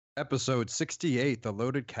Episode 68, The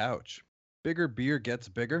Loaded Couch. Bigger beer gets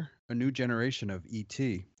bigger. A new generation of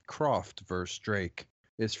E.T. Croft vs. Drake.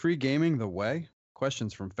 Is free gaming the way?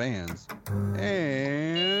 Questions from fans.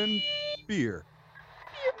 And beer.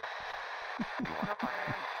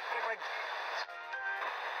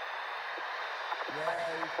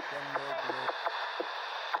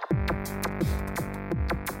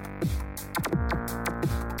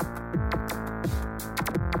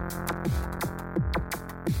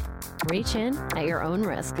 Reach in at your own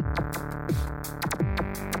risk.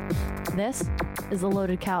 This is The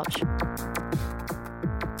Loaded Couch.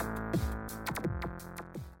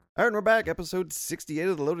 All right, we're back. Episode 68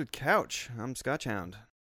 of The Loaded Couch. I'm Scotch Hound.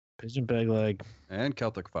 Pigeon Bag Leg. And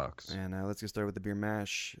Celtic Fox. And let's get started with the beer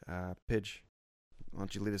mash. Pidge, why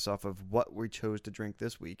don't you lead us off of what we chose to drink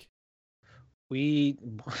this week? We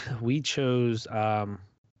chose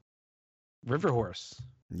River Horse.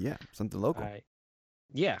 Yeah, something local.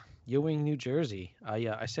 Ewing, New Jersey.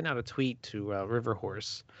 I sent out a tweet to River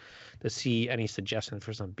Horse to see any suggestions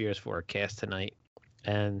for some beers for our cast tonight,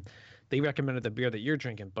 and they recommended the beer that you're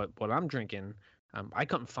drinking. But what I'm drinking, I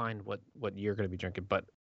couldn't find what you're going to be drinking. But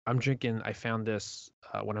I'm drinking. I found this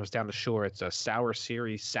when I was down the shore. It's a Sour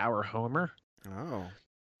Series Sour Homer. Oh,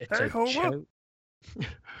 It's hey, Homer.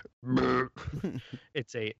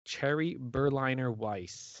 It's a cherry Berliner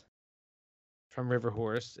Weiss from River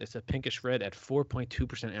Horse. It's a pinkish red at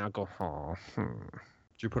 4.2% alcohol. Did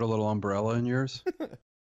you put a little umbrella in yours?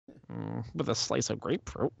 With a slice of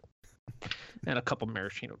grapefruit and a couple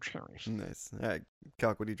maraschino cherries. Nice. All right,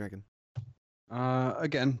 Calc, what are you drinking?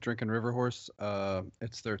 Again, drinking River Horse.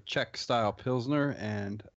 It's their Czech style Pilsner,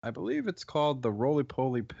 and I believe it's called the Roly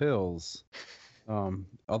Poly Pills.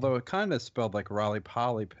 Although it kind of spelled like Roly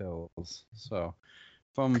Poly Pills. So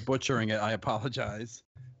if I'm butchering it, I apologize.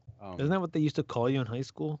 Isn't that what they used to call you in high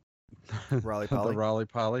school? Roly Poly. The Roly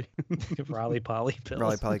Poly. Roly Poly pills.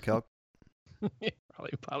 Roly Poly Calc.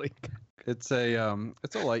 Roly Poly. It's a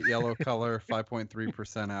light yellow color,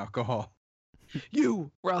 5.3% alcohol.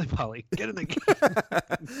 You, Roly Poly, get in the game.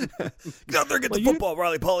 Get out there, get the football,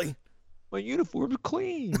 Roly Poly. My uniform's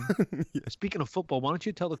clean. Yeah. Speaking of football, why don't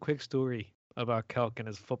you tell the quick story about Celk and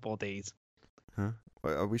his football days? Huh?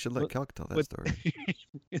 Well, we should let Calc tell that story.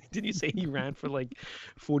 Did you say he ran for like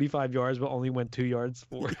 45 yards but only went 2 yards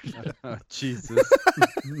forward? Oh, Jesus.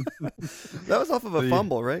 That was off of a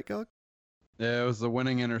fumble, right, Calc? Yeah, it was the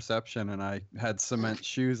winning interception, and I had cement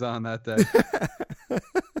shoes on that day.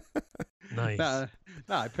 Nice. No,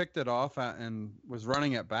 I picked it off and was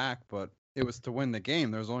running it back, but it was to win the game.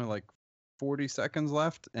 There was only like 40 seconds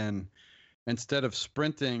left, and instead of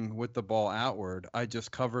sprinting with the ball outward, I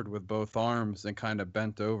just covered with both arms and kind of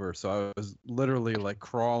bent over. So I was literally like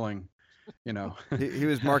crawling, you know. He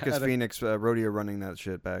was Marcus Phoenix rodeo running that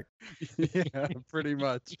shit back. Yeah, pretty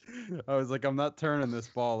much. I was like, I'm not turning this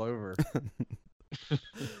ball over.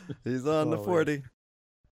 He's on the 40.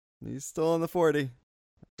 He's still on the 40.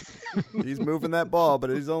 He's moving that ball, but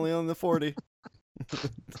he's only on the 40.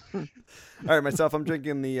 All right, myself, I'm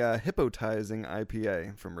drinking the Hypnotizing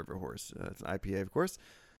IPA from River Horse. It's an IPA, of course.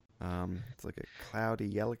 It's like a cloudy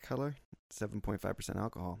yellow color, 7.5%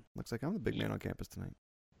 alcohol. Looks like I'm the big man on campus tonight.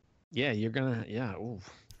 Yeah, you're gonna. Yeah. Ooh.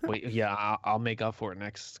 Wait. Yeah, I'll make up for it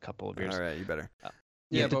next couple of years. All right, you better.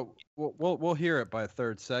 Yeah, but we'll hear it by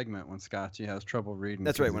third segment when Scotchy has trouble reading.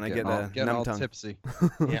 That's right. When I get all tongue. tipsy.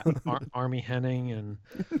 Yeah, Army Henning and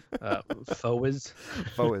Foes.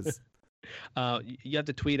 You have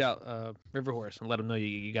to tweet out River Horse and let them know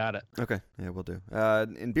you got it. Okay, yeah, we'll do.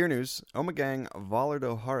 In beer news, Omegang Valar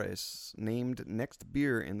do Harris named next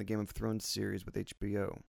beer in the Game of Thrones series with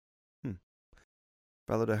HBO.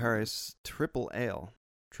 Valar do Harris Triple Ale.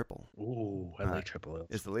 Triple. Ooh, I like triple ale.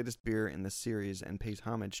 Is the latest beer in the series and pays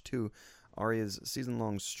homage to Arya's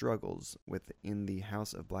season-long struggles within the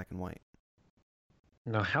House of Black and White.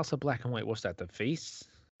 Now, House of Black and White, what's that? The face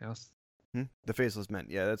house? The Faceless Men.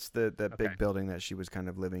 Yeah, that's that big building that she was kind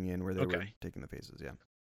of living in where they were taking the faces, yeah.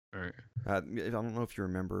 All right. I don't know if you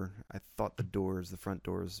remember, I thought the front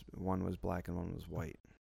doors, one was black and one was white.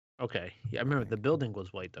 Okay. Yeah, I remember the building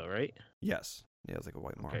was white, though, right? Yes. Yeah, it was like a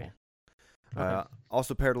white marble. Okay.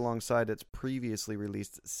 Also paired alongside its previously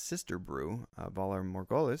released sister brew, Valar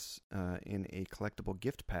Morghulis, in a collectible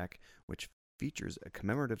gift pack, which features a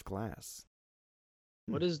commemorative glass.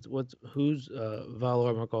 Who's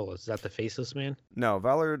Valar Morghulis? Is that the faceless man? No,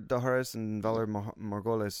 Valar Doharis and Valar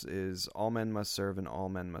Morghulis is all men must serve and all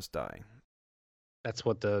men must die. That's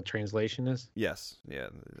what the translation is? Yes. Yeah,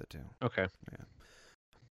 that too. Okay. Yeah.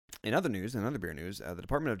 In other news, in other beer news, the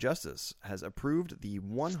Department of Justice has approved the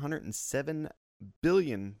 $107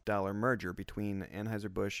 billion merger between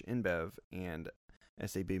Anheuser-Busch InBev and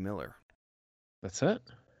SAB Miller. That's it.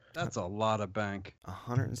 That's a lot of bank.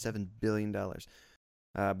 $107 billion.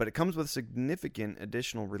 But it comes with significant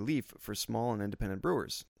additional relief for small and independent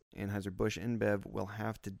brewers. Anheuser-Busch InBev will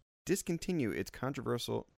have to discontinue its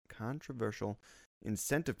controversial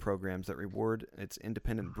incentive programs that reward its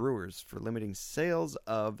independent brewers for limiting sales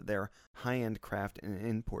of their high-end craft and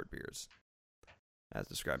import beers, as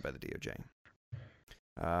described by the DOJ.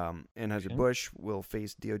 Anheuser-Busch will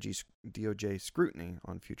face DOJ scrutiny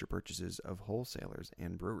on future purchases of wholesalers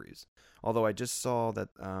and breweries. Although I just saw that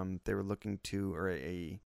they were looking to, or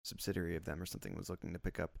a subsidiary of them or something was looking to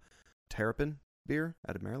pick up Terrapin beer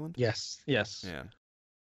out of Maryland. Yes. Yeah.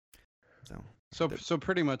 So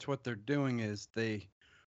pretty much what they're doing is they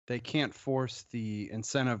can't force the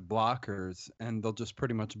incentive blockers, and they'll just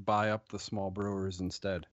pretty much buy up the small brewers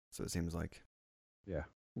instead. So it seems like. Yeah.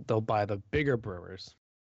 They'll buy the bigger brewers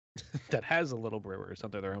that has a little brewers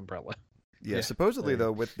under their umbrella. Yeah, supposedly,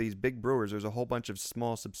 though, with these big brewers, there's a whole bunch of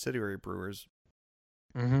small subsidiary brewers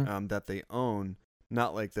that they own,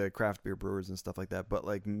 not like the craft beer brewers and stuff like that, but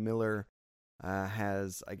like Miller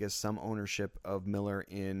has, I guess, some ownership of Miller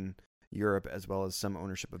in Europe as well as some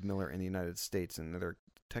ownership of Miller in the United States, and they're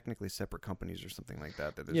technically separate companies or something like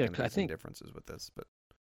that. That there's going to be some differences with this, but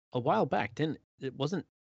a while back, it wasn't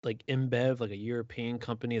like InBev, like a European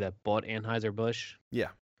company that bought Anheuser-Busch? Yeah.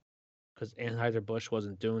 Because Anheuser-Busch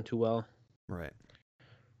wasn't doing too well. Right.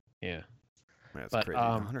 Yeah. That's crazy.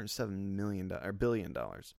 $107 billion.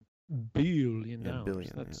 Billion. Yeah,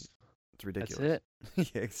 billion. It's ridiculous. That's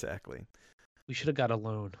it. Yeah, exactly. We should have got a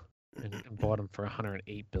loan and bought them for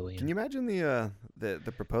 $108 billion. Can you imagine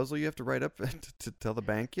the proposal you have to write up to tell the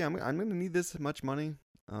bank? Yeah, I'm going to need this much money.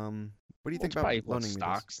 What do you think about loaning me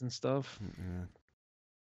stocks and stuff? Yeah.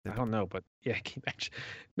 I don't know, but yeah, can you imagine?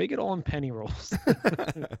 Make it all in penny rolls.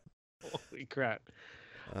 Holy crap!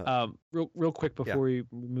 Real quick before we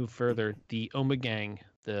move further, the Omegang,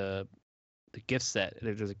 the gift set.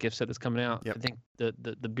 There's a gift set that's coming out. Yep. I think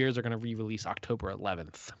the beers are going to re-release October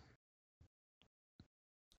 11th.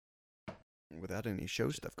 Without any show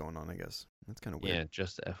stuff going on, I guess. That's kind of weird. Yeah,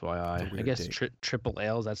 just FYI. I guess triple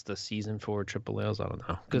ales. That's the season for triple ales. I don't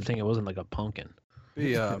know. Good thing it wasn't like a pumpkin.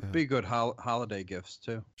 Be good holiday gifts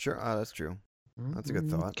too. Sure, that's true. That's a good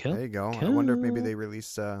thought. Cool. There you go. I wonder if maybe they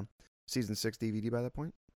release season 6 DVD by that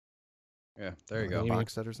point. Yeah, there you go. A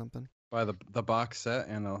box set or something. Buy the box set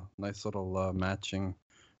and a nice little matching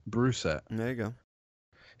brew set. There you go.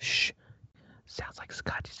 Shh. Sounds like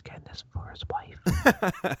Scotty's getting this for his wife.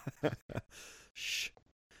 Shh.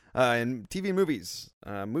 And TV and movies.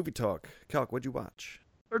 Movie talk. Celk, what'd you watch?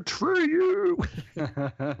 A tree.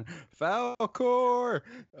 Falcor.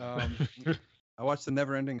 I watched The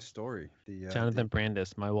Never Ending Story. Jonathan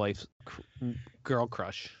Brandis, my wife's girl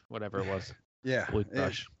crush, whatever it was. Yeah.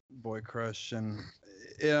 Boy crush. And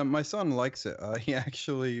yeah, my son likes it. He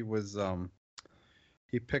actually was,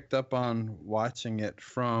 he picked up on watching it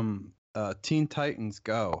from Teen Titans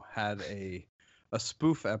Go, had a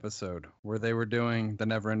spoof episode where they were doing the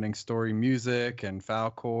Never Ending Story music and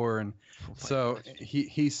Falcor, and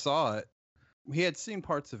he saw it. He had seen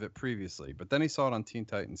parts of it previously, but then he saw it on Teen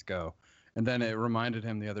Titans Go, and then it reminded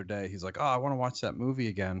him the other day. He's like, "Oh, I want to watch that movie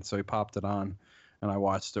again." So he popped it on, and I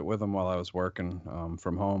watched it with him while I was working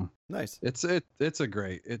from home. Nice. It's a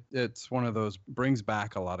great. It's one of those, brings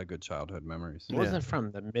back a lot of good childhood memories. Wasn't it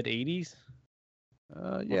from the mid '80s?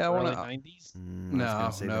 Yeah, early '90s.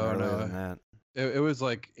 No. It was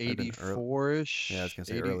like 84-ish. Yeah, I was going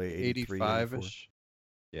to say early 83, 85-ish.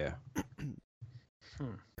 Yeah.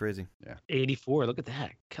 Crazy. Yeah. 84. Look at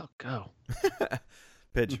that. Go.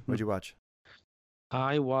 Pidge, what'd you watch?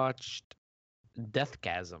 I watched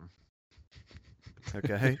Deathgasm.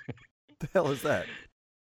 Okay. The hell is that?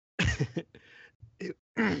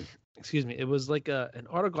 Excuse me. It was like an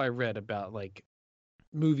article I read about like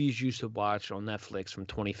movies you should watch on Netflix from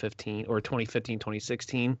 2015 or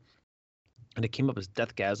 2016. And it came up as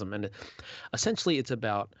Deathgasm, and essentially it's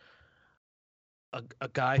about a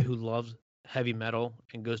guy who loves heavy metal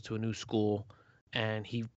and goes to a new school, and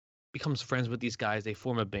he becomes friends with these guys. They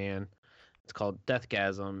form a band. It's called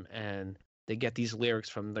Deathgasm, and they get these lyrics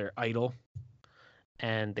from their idol,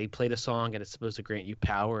 and they play the song, and it's supposed to grant you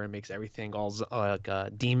power and makes everything all like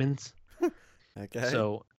demons. Okay.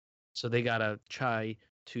 So they gotta try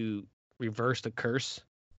to reverse the curse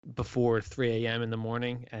before 3 a.m. in the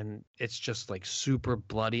morning, and it's just like super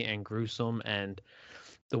bloody and gruesome. And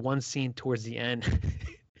the one scene towards the end,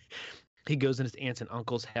 he goes in his aunt's and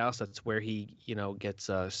uncle's house. That's where he, gets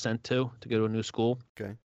sent to go to a new school.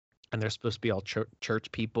 Okay. And they're supposed to be all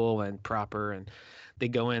church people and proper, and they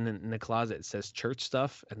go in the closet. It says church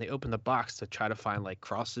stuff, and they open the box to try to find like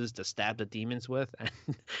crosses to stab the demons with, and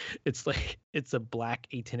it's a black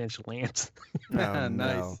 18-inch lance, Oh,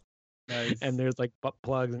 Nice. and there's like butt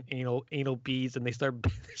plugs and anal beads, and they start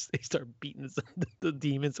beating the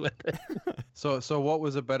demons with it. So what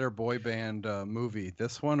was a better boy band movie?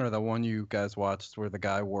 This one or the one you guys watched where the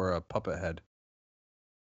guy wore a puppet head?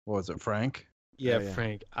 What was it, Frank? Yeah, yeah.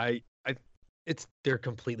 Frank. They're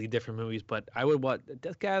completely different movies, but I would watch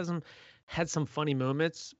Deathgasm had some funny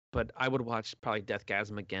moments, but I would watch probably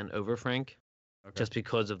Deathgasm again over Frank. Okay. Just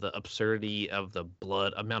because of the absurdity of the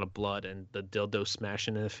amount of blood and the dildo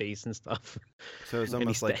smashing in the face and stuff. So it's And he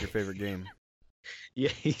almost like your favorite game. Yeah,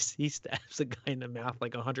 he stabs a guy in the mouth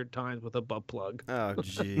like 100 times with a butt plug. Oh,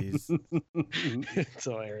 jeez. It's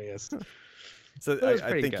hilarious. So It was I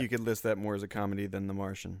pretty think good. you could list that more as a comedy than The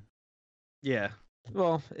Martian. Yeah.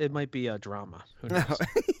 Well, it might be a drama. Who knows?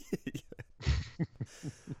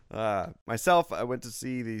 Myself, I went to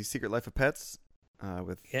see The Secret Life of Pets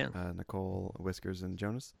with Yeah. Nicole, Whiskers, and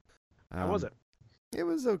Jonas. How was it? It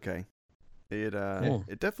was okay. It Cool.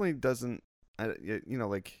 it definitely doesn't.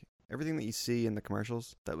 Like everything that you see in the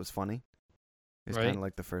commercials that was funny. It's Right. kind of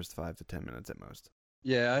like the first 5 to 10 minutes at most.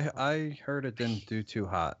 Yeah, I heard it didn't do too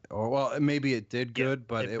hot. Or well, maybe it did Yeah, good,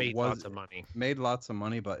 but it it made was lots of money. made lots of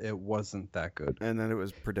money, but it wasn't that good. And then it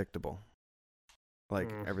was predictable. Like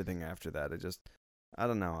Mm. everything after that, I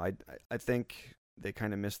don't know. I think they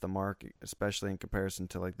kind of missed the mark, especially in comparison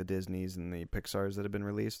to like the Disneys and the Pixars that have been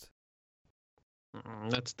released.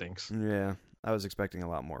 That stinks. Yeah, I was expecting a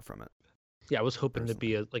lot more from it. Yeah, I was hoping to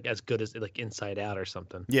be as good as like Inside Out or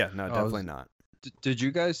something. Yeah, no, Oh, definitely not. Did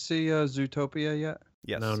you guys see Zootopia yet?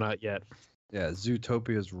 Yes. No, not yet. Yeah,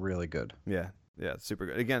 Zootopia is really good. Yeah, super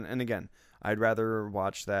good. Again, I'd rather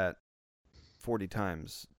watch that 40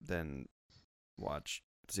 times than watch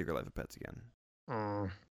Secret Life of Pets again.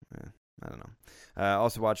 Mm, Yeah, I don't know. I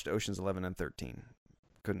also watched Ocean's 11 and 13.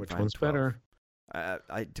 Couldn't which find one's 12. better?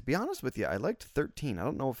 I to be honest with you, I liked 13. I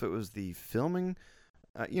don't know if it was the filming.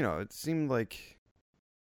 It seemed like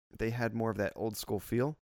they had more of that old school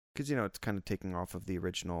feel because it's kind of taking off of the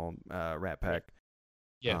original Rat Pack.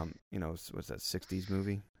 Yeah. What's that 60s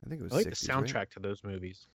movie? I think it was I like 60s, the right? soundtrack to those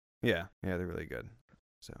movies. Yeah, they're really good.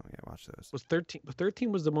 So yeah, watch those. Was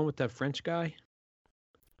 13 was the one with that French guy?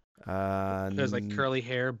 There's like curly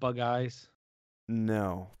hair, bug eyes.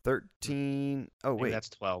 No, 13. Oh Maybe wait, that's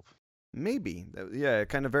 12. maybe. Yeah,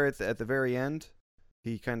 kind of at the very end.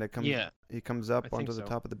 He kind of comes. Yeah. He comes up I think onto the so.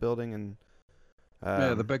 top of the building and.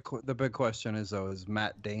 Yeah, the big question is though, is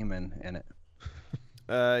Matt Damon in it?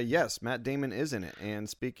 Yes, Matt Damon is in it. And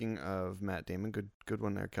speaking of Matt Damon, good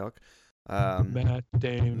one there, Celk. Matt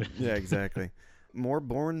Damon. Yeah, exactly. More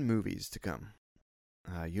Bourne movies to come.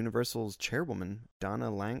 Universal's chairwoman,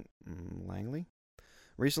 Donna Langley,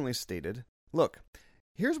 recently stated, "Look,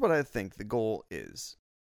 here's what I think the goal is.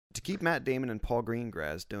 To keep Matt Damon and Paul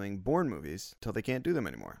Greengrass doing Bourne movies till they can't do them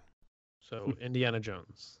anymore." So Indiana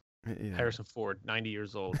Jones. Yeah. Harrison Ford, 90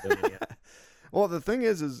 years old. doing it. Well, the thing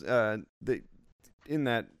is in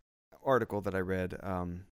that article that I read,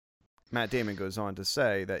 Matt Damon goes on to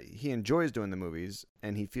say that he enjoys doing the movies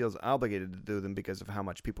and he feels obligated to do them because of how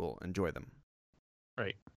much people enjoy them.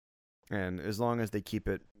 Right. And as long as they keep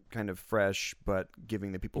it kind of fresh, but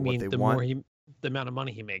giving the people I what mean, they the want. more the amount of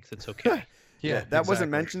money he makes, it's okay. Yeah, that wasn't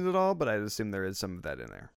exactly. mentioned at all, but I'd assume there is some of that in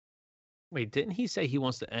there. Wait, didn't he say he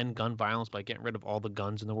wants to end gun violence by getting rid of all the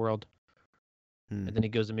guns in the world? Hmm. And then he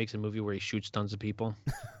goes and makes a movie where he shoots tons of people.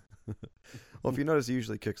 Well, if you notice, he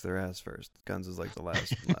usually kicks their ass first. Guns is like the last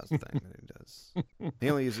thing that he does. He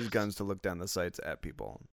only uses guns to look down the sights at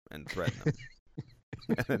people and threaten them.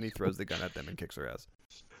 And then he throws the gun at them and kicks their ass.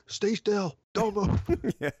 Stay still. Don't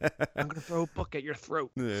move. Yeah. I'm going to throw a book at your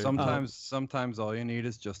throat. Yeah. Sometimes all you need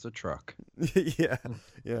is just a truck. Yeah.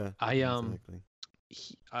 I Exactly.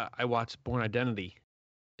 I watched Born Identity.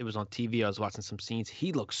 It was on TV. I was watching some scenes.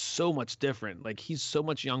 He looks so much different. Like he's so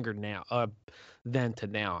much younger now than to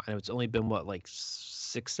now. And it's only been like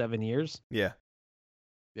 6-7 years. Yeah.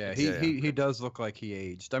 Yeah, Yeah. he does look like he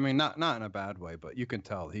aged. I mean, not in a bad way, but you can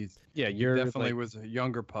tell he You're definitely like, was a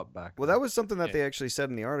younger pup back Well, then. that was something that Yeah. they actually said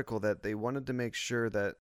in the article that they wanted to make sure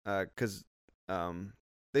that because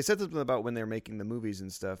they said something about when they're making the movies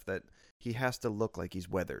and stuff that he has to look like he's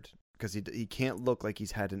weathered because he can't look like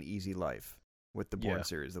he's had an easy life with the Bourne Yeah.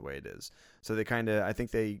 series the way it is. So I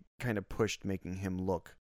think they kind of pushed making him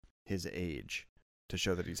look his age to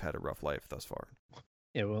show that he's had a rough life thus far.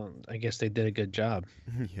 Yeah, well, I guess they did a good job.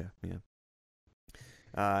 Yeah.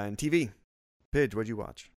 And TV, Pidge, what'd you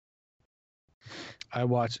watch? I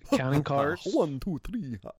watched Counting Cars 1, 2,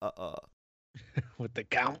 3. with the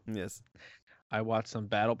count. Yes. I watched some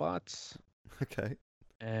BattleBots. Okay.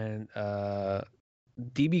 And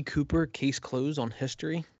DB Cooper case closed on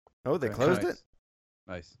History. Oh, they Okay. closed Nice. it?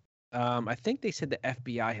 Nice. I think they said the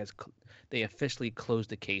FBI they officially closed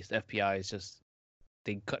the case. The FBI is just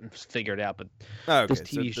they couldn't figure it out. But Oh, okay. this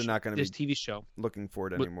So TV they're not going to this be TV show. looking for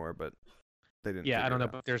it anymore, but they didn't. Yeah, I figure don't know, it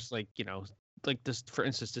out. but there's like like this. For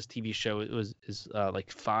instance, this TV show is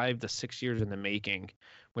like 5 to 6 years in the making,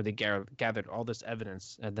 where they gathered all this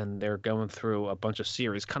evidence, and then they're going through a bunch of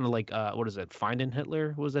series, kind of like what is it, Finding Hitler?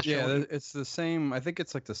 What was that show? Yeah, it's the same. I think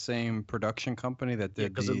it's like the same production company that Yeah,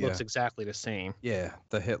 did because the. it looks exactly the same. Yeah,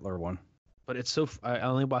 the Hitler one. But it's I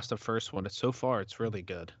only watched the first one. So far, it's really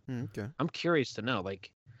good. Okay. I'm curious to know,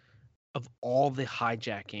 like, of all the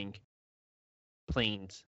hijacking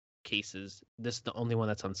planes cases, this is the only one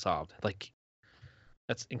that's unsolved. Like,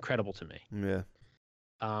 that's incredible to me. Yeah.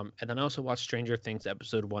 And then I also watched Stranger Things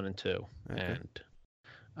episode 1 and 2, Okay. and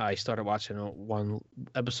I started watching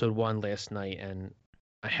episode 1 last night, and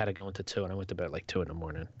I had to go into 2, and I went to bed at like 2 in the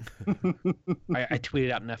morning. I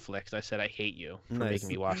tweeted out Netflix. I said, I hate you for Nice. making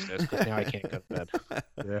me watch this, because now I can't go to bed.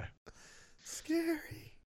 Yeah.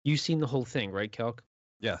 Scary. You've seen the whole thing, right, Celk?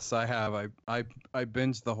 Yes, I have. I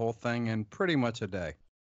binged the whole thing in pretty much a day.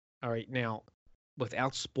 All right, now,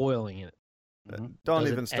 without spoiling it, Mhm. Don't Does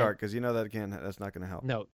it even end- start because you know that's not going to help.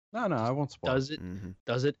 no, No, I won't spoil. does it Mhm.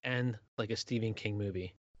 does it end like a Stephen King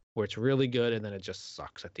movie, where it's really good and then it just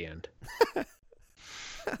sucks at the end?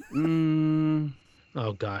 Mm,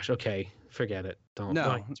 Oh gosh, okay, forget it. Don't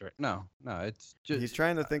answer it. no. It's just He's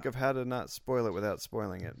trying to think of how to not spoil it without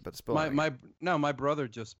spoiling it, but spoiling. my brother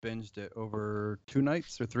just binged it over 2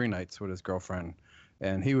 nights or 3 nights with his girlfriend,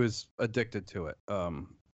 and he was addicted to it.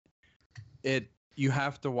 You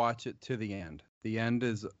have to watch it to the end. The end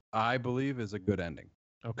I believe, is a good ending.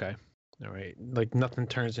 Okay, all right. Like nothing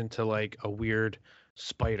turns into like a weird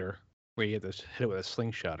spider where you have to hit it with a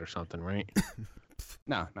slingshot or something, right?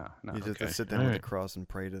 No. You just have okay. to sit down with Alright. a cross and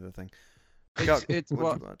pray to the thing. It's What'd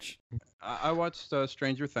well, you watch? I watched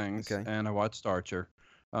Stranger Things, Okay. and I watched Archer.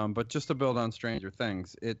 But just to build on Stranger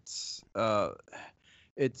Things, it's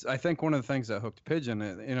I think one of the things that hooked Pigeon,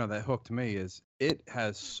 that hooked me, is it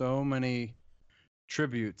has so many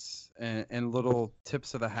tributes and little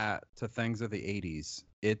tips of the hat to things of the 80s.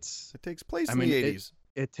 It takes place I in mean, the 80s.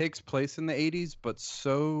 It takes place in the 80s, but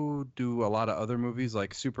so do a lot of other movies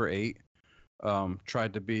like Super 8.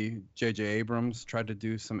 Tried to be J.J. Abrams, tried to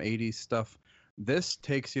do some 80s stuff. This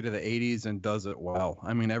takes you to the 80s and does it well.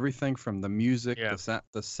 I mean, everything from the music, Yeah.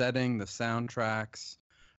 the setting, the soundtracks.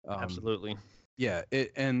 Absolutely. Yeah,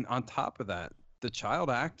 and on top of that, the child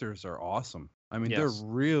actors are awesome. I mean, Yes. they're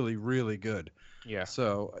really, really good. Yeah.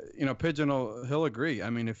 So, Pigeon he'll agree. I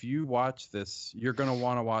mean, if you watch this, you're going to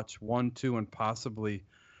want to watch 1, 2, and possibly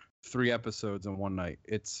 3 episodes in one night.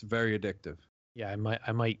 It's very addictive. Yeah, I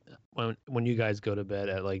might when you guys go to bed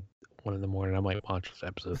at like 1 in the morning, I might watch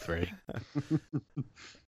episode 3.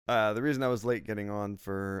 The reason I was late getting on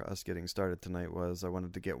for us getting started tonight was I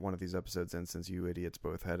wanted to get one of these episodes in since you idiots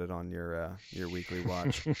both had it on your weekly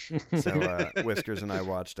watch. So Whiskers and I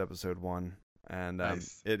watched episode 1. And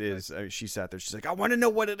Nice. it is. She sat there. She's like, "I want to know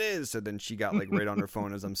what it is." So then she got like right on her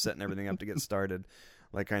phone as I'm setting everything up to get started,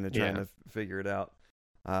 like kind of trying Yeah. to figure it out.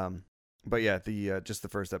 But yeah, the just the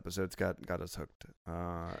first episode's got us hooked.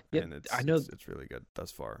 Yeah, and I know- it's really good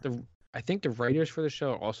thus far. I think the writers for the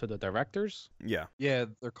show are also the directors, Yeah, Yeah,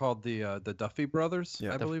 they're called the Duffy Brothers,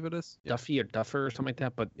 Yeah. I believe it is. Yeah. Duffy or Duffer or something like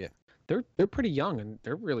that. But Yeah. they're pretty young and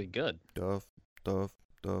they're really good. Duff,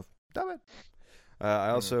 damn it. I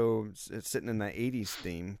also sitting in that '80s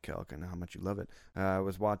theme, Celk. I know how much you love it. I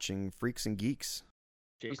was watching Freaks and Geeks.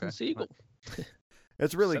 Jason Okay. Segel.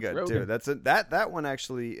 It's really Seth good too. Rogen. That one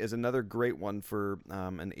actually is another great one for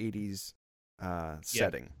an '80s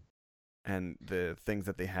setting, and the things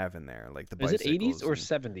that they have in there, like the Is it 80s bicycles or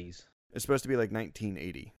and- 70s? It's supposed to be like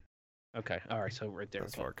 1980 Okay. All right. So right there.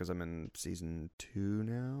 thus far, because I'm in season 2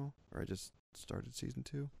 now, or I just started season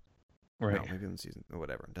 2. Right. No, maybe I'm in season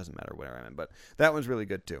whatever. It doesn't matter where I'm in, but that one's really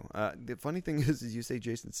good too. The funny thing is you say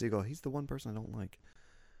Jason Segel. He's the one person I don't like.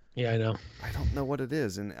 Yeah, I know. I don't know what it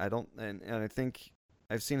is, and I don't, and I think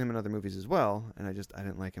I've seen him in other movies as well, and I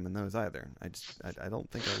didn't like him in those either. I don't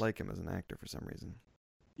think I like him as an actor for some reason.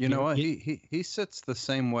 You know what? You- He sits the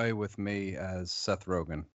same way with me as Seth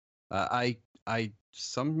Rogen.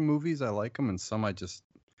 Some movies I like him, and some I just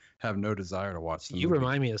have no desire to watch. You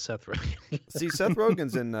remind me of Seth Rogen. See, Seth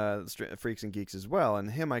Rogen's in Freaks and Geeks as well, and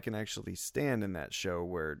him I can actually stand in that show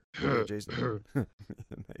where Jason.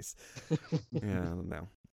 Nice. Yeah, I don't know.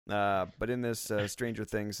 But in this Stranger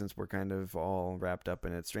Things, since we're kind of all wrapped up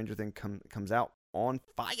in it, Stranger Things comes out on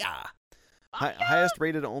fire. Highest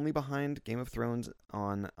rated only behind Game of Thrones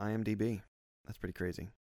on IMDb. That's pretty crazy.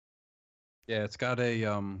 Yeah, it's got a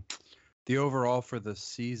the overall for the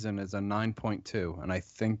season is a 9.2, and I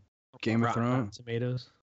think Game of Rotten Thrones. Tomatoes.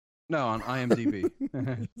 No, on IMDb.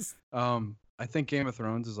 I think Game of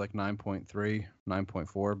Thrones is like 9.3,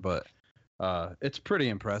 9.4, but it's pretty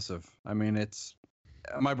impressive. I mean, it's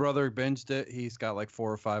my brother binged it. He's got like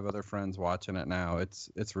 4 or 5 other friends watching it now. It's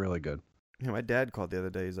really good. You know, my dad called the other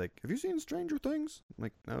day. He's like, "Have you seen Stranger Things?" I'm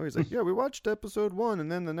like, "No." He's like, "Yeah, we watched episode 1,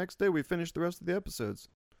 and then the next day we finished the rest of the episodes."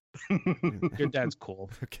 Your dad's cool.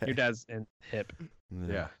 Okay. Your dad's hip.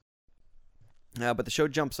 Yeah. But the show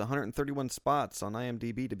jumps 131 spots on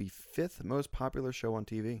IMDb to be 5th most popular show on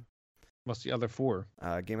TV. What's the other 4?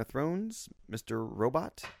 Game of Thrones, Mr.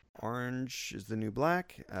 Robot, Orange is the New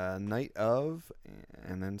Black, Night of,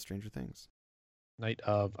 and then Stranger Things. Night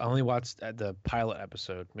of. I only watched the pilot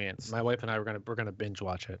episode. Man, my wife and I we're gonna binge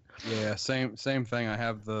watch it. Yeah, same thing. I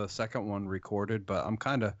have the second one recorded, but I'm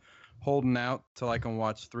kind of holding out till I can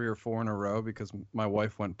watch 3 or 4 in a row because my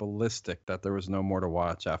wife went ballistic that there was no more to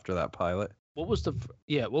watch after that pilot. What was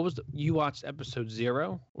you watched episode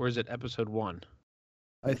 0 or is it episode 1?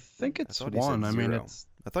 I think it's I thought he said 1. I mean, 0. it's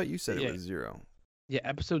I thought you said it was 0. Yeah,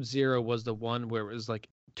 episode 0 was the one where it was like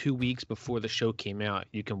 2 weeks before the show came out.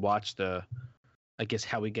 You can watch I guess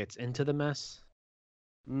how he gets into the mess.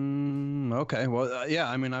 Okay. Well, yeah.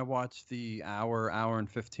 I mean, I watched the hour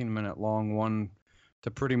and 15-minute long one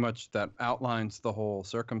to pretty much that outlines the whole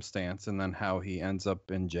circumstance and then how he ends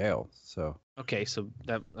up in jail. So. Okay, so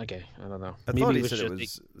I don't know. I thought he said it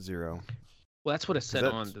was 0. Well, that's what it said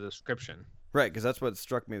on the description. Right, because that's what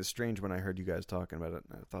struck me as strange when I heard you guys talking about it.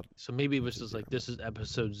 I thought. So maybe it was just like this is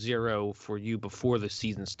episode 0 for you before the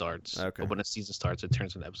season starts. Okay. But when the season starts, it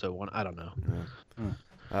turns into episode 1. I don't know. Yeah.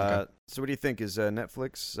 Okay. So what do you think? Is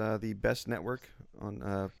Netflix the best network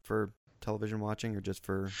on for television watching or just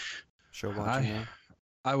for show watching now?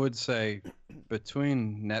 I would say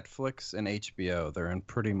between Netflix and HBO, they're in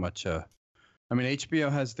pretty much a. I mean, HBO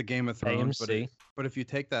has the Game of Thrones, AMC. but if you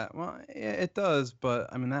take that, well, yeah, it does. But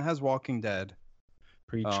I mean, that has Walking Dead.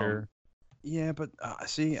 Preacher. Yeah, but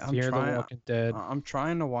see, Fear the Walking Dead. I'm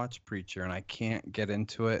trying to watch Preacher, and I can't get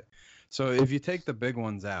into it. So if you take the big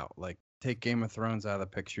ones out, like take Game of Thrones out of the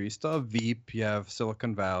picture, you still have Veep, you have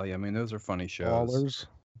Silicon Valley. I mean, those are funny shows. Ballers.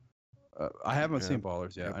 I haven't seen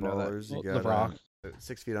Ballers yet. Yeah, I know Ballers, that. You The got Rock.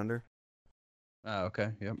 6 Feet Under. Oh,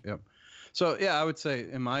 okay. Yep. So yeah, I would say,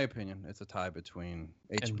 in my opinion, it's a tie between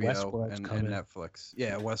HBO Westworld's and coming. Netflix.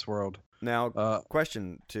 Yeah, Westworld. Now, Uh,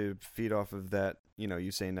 question to feed off of that,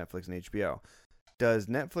 you say Netflix and HBO. Does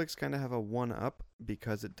Netflix kind of have a one-up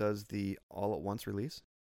because it does the all-at-once release?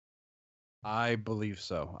 I believe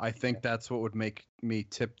so. I think that's what would make me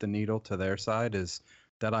tip the needle to their side is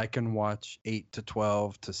that I can watch 8 to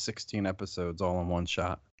 12 to 16 episodes all in one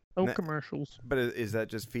shot. No Ne- commercials. But is that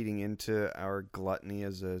just feeding into our gluttony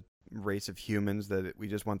as a race of humans that we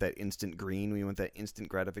just want that instant green? We want that instant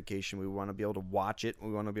gratification. We want to be able to watch it.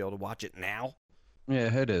 We want to be able to watch it now.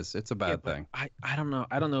 Yeah, it is. It's a bad thing. I don't know.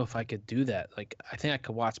 I don't know if I could do that. Like, I think I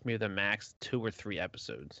could watch maybe the max 2 or 3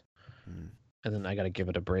 episodes, and then I got to give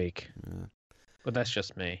it a break. Yeah. But that's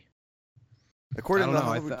just me. According I to don't the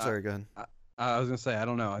know. Hollywood, sorry, go ahead. I was gonna say I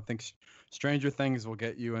don't know. I think Stranger Things will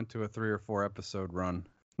get you into a 3 or 4 episode run.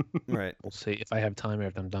 Right. We'll see if I have time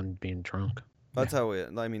after I'm done being drunk. That's how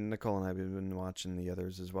Nicole and I have been watching the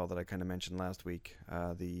others as well that I kind of mentioned last week.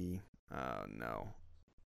 The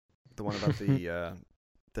one about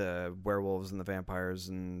the werewolves and the vampires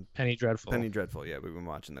and Penny Dreadful. Penny Dreadful. Yeah, we've been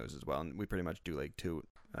watching those as well, and we pretty much do like 2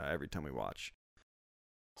 every time we watch.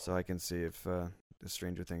 So I can see if the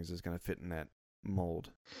Stranger Things is going to fit in that mold.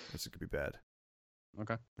 This could be bad.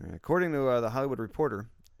 Okay. According to the Hollywood Reporter,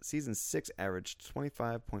 season 6 averaged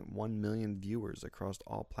 25.1 million viewers across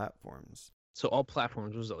all platforms. So all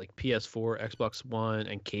platforms, was it like PS4, Xbox One,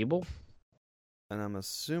 and cable? And I'm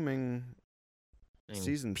assuming And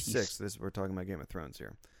season PC. 6. We're talking about Game of Thrones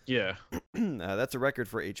here. Yeah. That's a record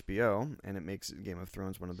for HBO, and it makes Game of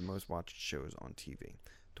Thrones one of the most watched shows on TV.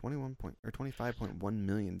 25.1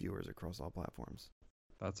 million viewers across all platforms.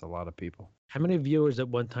 That's a lot of people. How many viewers at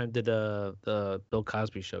one time did the Bill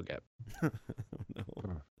Cosby show get?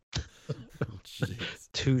 No.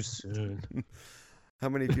 Jeez. Too soon. How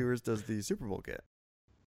many viewers does the Super Bowl get?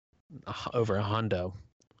 Over a hundo.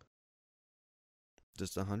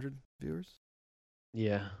 Just 100 viewers?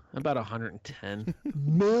 Yeah, about 110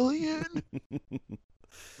 million.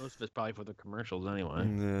 Most of it's probably for the commercials anyway,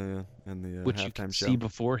 Yeah. And the which you halftime can show. see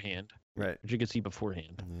beforehand. Right. Which you can see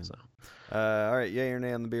beforehand. Yeah. So, All right, yay or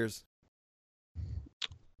nay on the beers?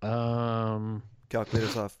 um, Calculate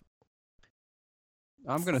us off.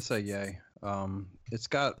 I'm gonna say yay. It's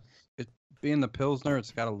got it being the Pilsner.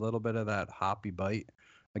 It's got a little bit of that hoppy bite.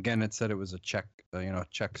 Again, it said it was a Czech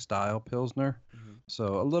style Pilsner. Mhm.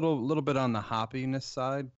 So a little bit on the hoppiness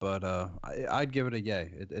side, but I'd give it a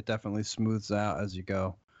yay. It definitely smooths out as you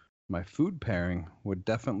go. My food pairing would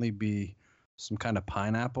definitely be some kind of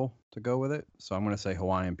pineapple to go with it. So I'm going to say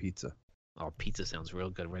Hawaiian pizza. Oh, pizza sounds real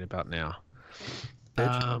good right about now. Pitch?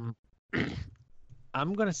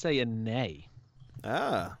 I'm gonna say a nay.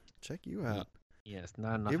 Ah, check you out. Yes,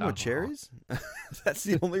 not enough. Even with alcohol. cherries? That's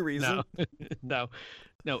the only reason? No,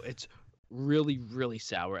 no. It's really, really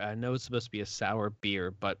sour. I know it's supposed to be a sour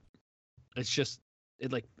beer, but it's just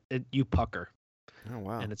you pucker, Oh,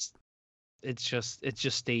 wow. and it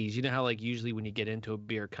just stays. You know how like usually when you get into a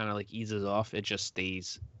beer, kind of like eases off. It just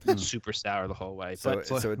stays super sour the whole way. So, But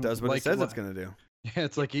so it does what it says it's going to do. Yeah,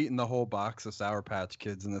 it's like eating the whole box of Sour Patch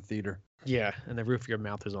Kids in the theater. yeah, and the roof of your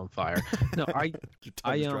mouth is on fire. No, Your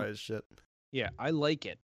tongue's dry as shit. yeah, I like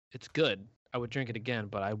it. It's good. I would drink it again,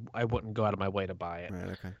 but I wouldn't go out of my way to buy it. Right,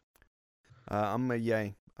 okay. I'm a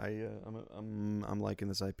yay. I'm liking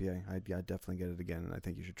this IPA. I'd definitely get it again, and I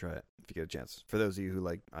think you should try it if you get a chance. For those of you who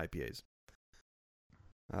like IPAs.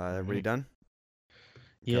 Everybody done?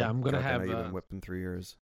 Yeah, Go. I'm gonna Go, I have. know you've been whipping through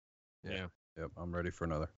yours. Yeah. Yep, I'm ready for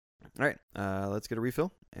another. All right, let's get a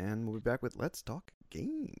refill, and we'll be back with Let's Talk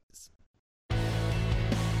Games.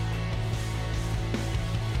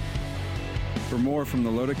 For more from the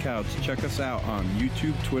Loaded Couch, check us out on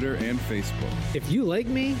YouTube, Twitter, and Facebook. If you like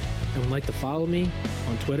me and would like to follow me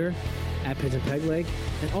on Twitter at Pigeon Pegleg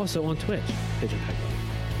and also on Twitch, Pigeon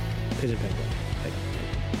Pegleg. Pigeon Pegleg.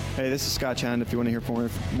 Hey, this is Scotchhound. If you want to hear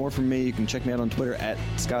more from me, you can check me out on Twitter at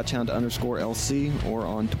Scotchhound_LC or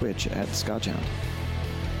on Twitch at Scotchhound.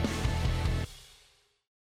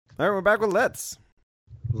 All right, we're back with Let's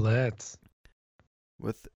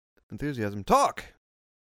with enthusiasm talk.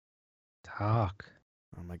 Oh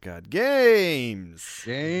my God, games.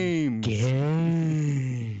 Games.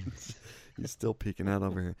 He's still peeking out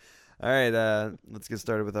over here. All right, let's get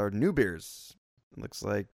started with our new beers. It looks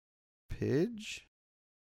like Pigeon.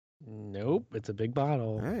 Nope, it's a big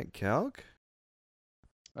bottle. All right, Celk.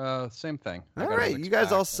 Same thing. All right, you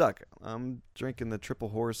guys all suck. I'm drinking the Triple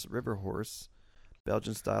Horse River Horse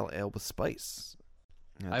Belgian style ale with spice.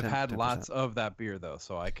 Yeah, I've had 10%. lots of that beer though,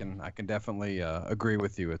 so I can definitely agree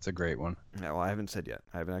with you. It's a great one. Yeah, well, I haven't said yet.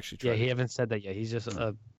 I haven't actually Yeah, tried. he it. haven't said that yet. He's just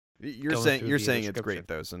You're going saying through you're the saying it's description. great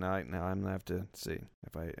though. So now I'm gonna have to see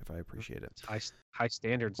if I appreciate it. high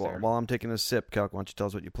standards Well, there. while I'm taking a sip, Calc, why don't you tell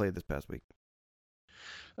us what you played this past week?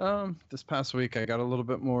 This past week I got a little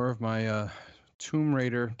bit more of my Tomb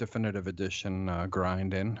Raider Definitive Edition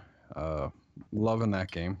grind in. Loving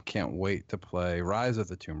that game. Can't wait to play Rise of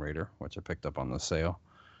the Tomb Raider, which I picked up on the sale.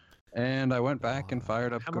 And I went back and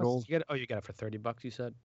fired up How good much old. did you get? Oh, you got it for $30. You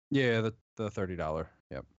said. Yeah, the $30.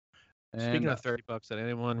 Yep. Speaking And of $30, did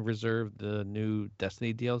anyone reserve the new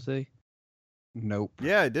Destiny DLC? nope.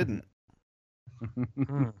 Yeah, I didn't.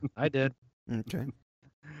 I did. Okay.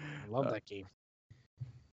 I love that game.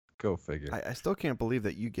 Go figure. I still can't believe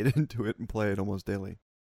that you get into it and play it almost daily.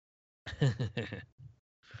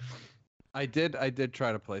 I did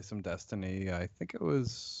try to play some Destiny. I think it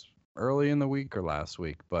was early in the week or last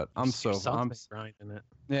week, but Your son's been grinding it.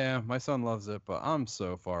 yeah, my son loves it, but I'm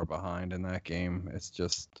so far behind in that game. It's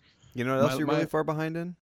just You know what else My- you're really my- far behind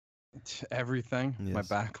in? everything. My Yes.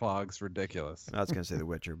 backlog's ridiculous. I was gonna say The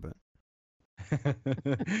Witcher, but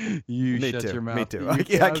You Me shut too, your me mouth. too. You I can't-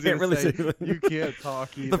 can't I was gonna really say- you can't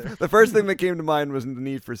talk either. the first thing that came to mind was the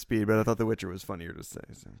Need for Speed, but I thought The Witcher was funnier to say.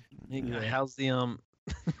 So. How's the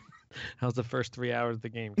how's the first 3 hours of the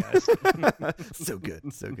game, guys? So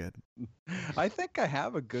good, so good. I think I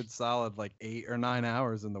have a good solid like 8 or 9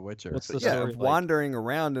 hours in The Witcher. What's the Yeah, story of like? wandering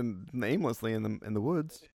around and aimlessly in the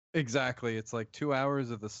woods. Exactly. It's like 2 hours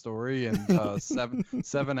of the story and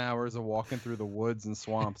 7 hours of walking through the woods and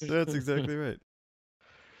swamps. That's exactly right.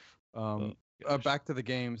 Back to the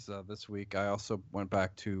games this week. I also went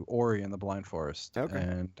back to Ori and the Blind Forest. Okay.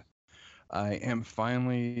 And I am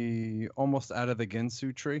finally almost out of the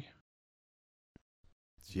Ginsu tree.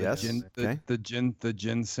 Yes. Okay. The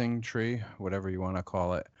ginseng tree, whatever you want to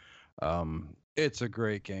call it. It's a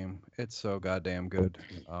great game. It's so goddamn good.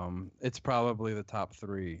 It's probably the top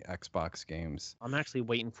 3 Xbox games. I'm actually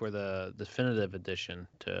waiting for the definitive edition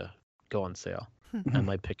to go on sale. I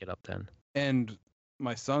might pick it up then. And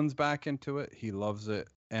my son's back into it. He loves it.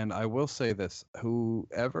 And I will say this,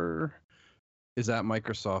 whoever is at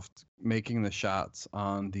Microsoft making the shots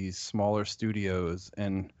on these smaller studios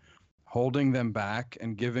and holding them back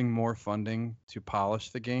and giving more funding to polish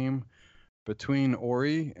the game, between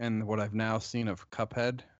Ori and what I've now seen of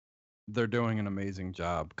Cuphead, they're doing an amazing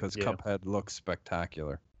job because Yeah. Cuphead looks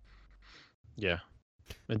spectacular. Yeah,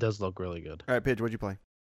 it does look really good. All right, Paige, what'd you play?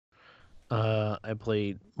 I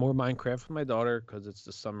played more Minecraft with my daughter because it's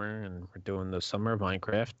the summer and we're doing the summer of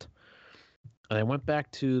Minecraft. And I went back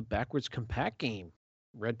to backwards compact game,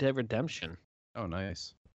 Red Dead Redemption. Oh,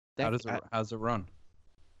 nice. That, How's it run?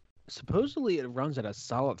 supposedly it runs at a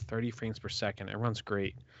solid 30 frames per second. It runs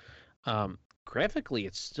great. Graphically,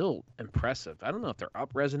 it's still impressive. I don't know if they're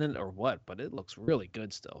up resonant or what, but it looks really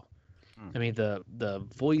good still. I mean, the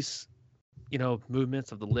voice,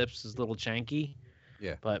 movements of the lips is a little janky.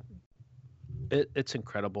 Yeah. But it's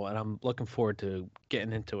incredible, and I'm looking forward to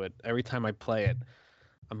getting into it. Every time I play it,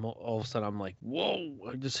 all of a sudden I'm like, whoa!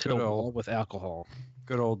 I just hit a wall with alcohol.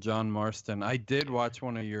 Good old John Marston. I did watch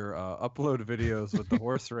one of your upload videos with the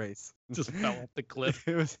horse race. Just fell off the cliff.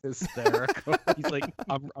 It was hysterical. He's like,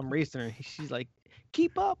 I'm racing her. She's like,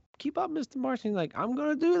 keep up, Mr. Marston. He's like, I'm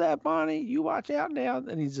gonna do that, Bonnie. You watch out now.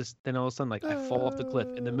 And he's just, then all of a sudden, like, I fall off the cliff.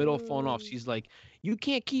 In the middle of falling off, she's like, you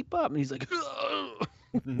can't keep up. And he's like,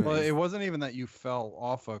 Well, it wasn't even that you fell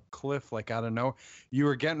off a cliff like out of nowhere. You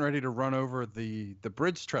were getting ready to run over the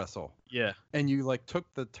bridge trestle. Yeah. And you like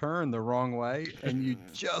took the turn the wrong way and you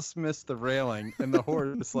just missed the railing and the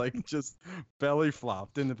horse like just belly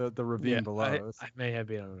flopped into the ravine below. I may have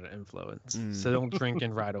been under influence. So don't drink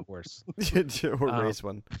and ride a horse. Or race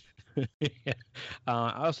one. Yeah.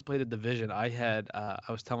 I also played The Division. I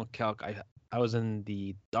was telling Celk I was in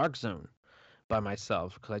the dark zone by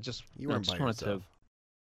myself because I just weren't by wanted yourself.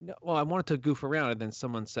 I wanted to goof around, and then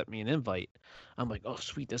someone sent me an invite. I'm like, oh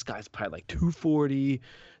sweet, this guy's probably like 240,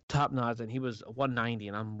 top notch, and he was 190,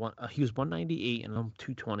 and he was 198, and I'm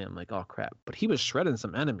 220. I'm like, oh crap, but he was shredding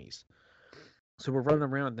some enemies. So we're running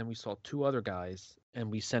around, and then we saw two other guys, and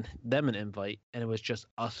we sent them an invite, and it was just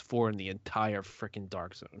us four in the entire freaking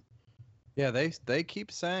dark zone. Yeah, they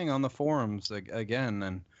keep saying on the forums again,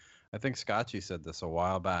 and I think Scotchy said this a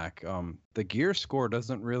while back. The gear score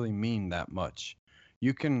doesn't really mean that much.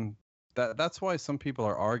 You can that's why some people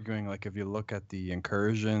are arguing, like if you look at the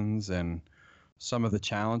incursions and some of the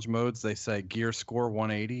challenge modes, they say gear score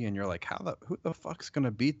 180 and you're like, who the fuck's gonna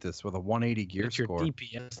beat this with a 180 gear score? Your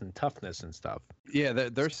DPS and toughness and stuff. Yeah,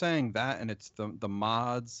 they're saying that, and it's the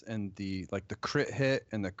mods and the crit hit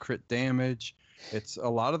and the crit damage. It's a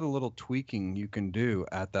lot of the little tweaking you can do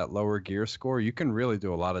at that lower gear score. You can really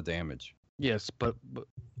do a lot of damage. Yes, but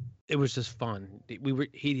it was just fun.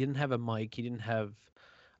 He didn't have a mic. He didn't have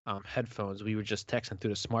headphones. We were just texting through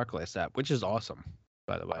the Smart Glass app, which is awesome,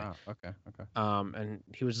 by the way. Oh, okay. And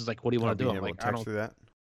he was just like, "What do you want to do?" I'm like, "I don't." Through that?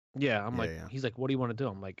 Yeah, I'm like, yeah. he's like, "What do you want to do?"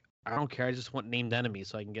 I'm like, "I don't care. I just want named enemies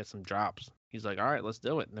so I can get some drops." He's like, "All right, let's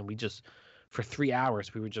do it." And then we just, for 3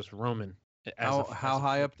 hours, we were just roaming. How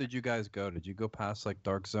high up did you guys go? Did you go past like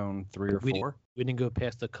Dark Zone 3 or 4? We didn't go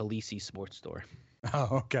past the Khaleesi sports store.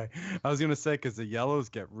 Oh, okay. I was gonna say because the yellows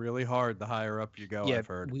get really hard the higher up you go. Yeah, I've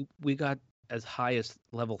heard. We got as high as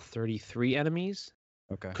level 33 enemies.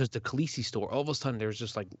 Okay. Because the Khaleesi store, all of a sudden there was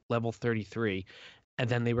just like level 33, and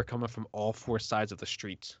then they were coming from all 4 sides of the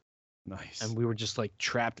streets. Nice. And we were just like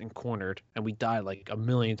trapped and cornered, and we died like a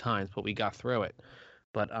million times, but we got through it.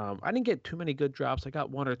 But I didn't get too many good drops. I got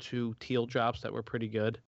 1 or 2 teal drops that were pretty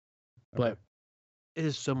good. But it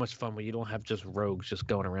is so much fun when you don't have just rogues just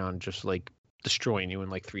going around just like destroying you in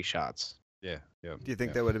like 3 shots. Yeah. Do you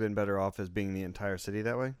think that would have been better off as being the entire city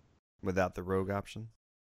that way, without the rogue option?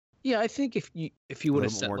 Yeah, I think if you would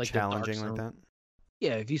have set more like challenging the dark zone, like that.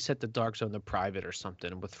 Yeah, if you set the dark zone to private or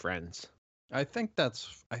something with friends. I think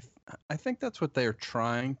that's what they're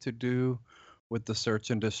trying to do with the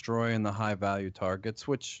search and destroy and the high value targets,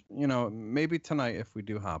 which, maybe tonight if we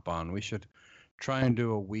do hop on, we should try and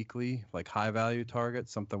do a weekly like high value target,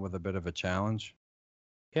 something with a bit of a challenge.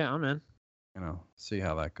 Yeah, I'm in. See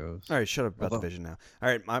how that goes. All right, shut up about the vision now. All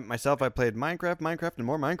right, myself, I played Minecraft, and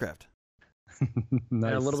more Minecraft. Nice. And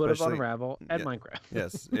a little bit of Especially- Unravel and yeah. Minecraft.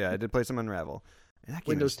 Yes, yeah, I did play some Unravel. And that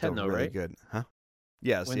game Windows is still 10 though, really right? good, huh?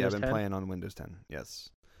 Yes, I've Windows been 10? playing on Windows 10. Yes,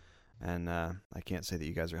 and I can't say that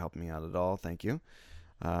you guys are helping me out at all. Thank you.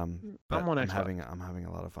 But I'm on I'm Xbox. having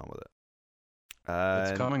a lot of fun with it.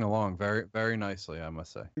 It's coming along very, very nicely, I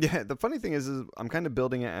must say. Yeah, the funny thing is I'm kind of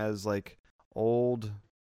building it as like old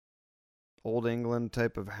England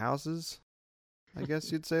type of houses, I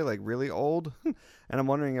guess you'd say, like really old. And I'm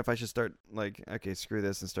wondering if I should start like, okay, screw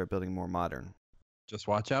this and start building more modern. Just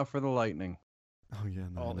watch out for the lightning. Oh yeah,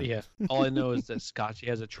 no. All, no. yeah. All I know is that Scotchy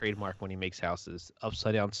has a trademark when he makes houses: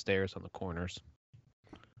 upside down stairs on the corners.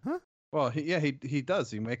 Well, he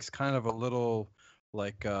does. He makes kind of a little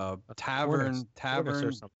like tavern, Cornice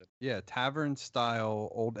or something. tavern style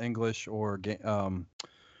Old English or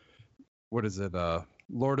what is it?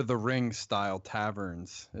 Lord of the Rings style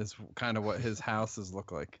taverns is kind of what his houses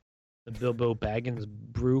look like. The Bilbo Baggins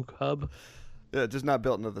brew hub. Yeah, just not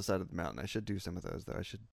built into the side of the mountain. I should do some of those though.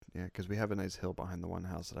 Because we have a nice hill behind the one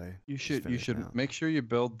house that I. You just finished should now. make sure you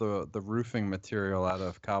build the roofing material out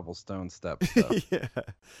of cobblestone steps. Though.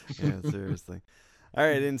 Yeah, seriously. All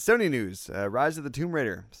right, in Sony news, Rise of the Tomb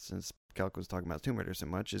Raider, since Celk was talking about Tomb Raider so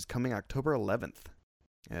much, is coming October 11th.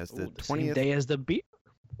 As the 20th same day as the beer.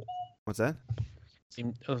 What's that?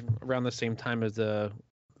 Around the same time as the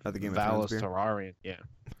The Game Valis of Thrones beer? Terrarian. Yeah,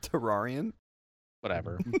 Terrarian?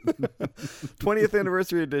 whatever. 20th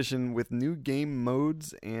anniversary edition with new game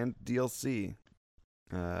modes and DLC.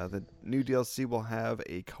 The new DLC will have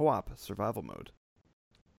a co-op survival mode.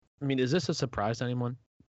 I mean, is this a surprise to anyone?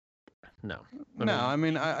 No. I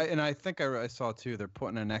mean, I think I saw too. They're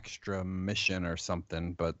putting an extra mission or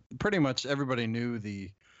something, but pretty much everybody knew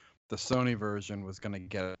the Sony version was going to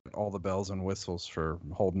get all the bells and whistles for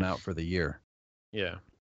holding out for the year. Yeah.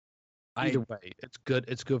 Either way, it's good.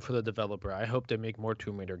 It's good for the developer. I hope they make more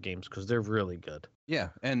Tomb Raider games because they're really good. Yeah,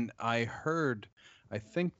 and I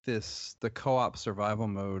think the co-op survival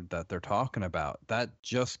mode that they're talking about, that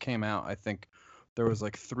just came out. I think there was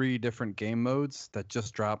like 3 different game modes that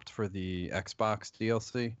just dropped for the Xbox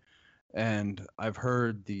DLC, and I've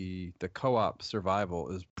heard the co-op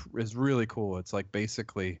survival is really cool. It's like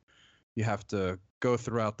basically you have to go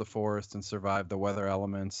throughout the forest and survive the weather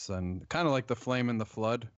elements, and kind of like the Flame and the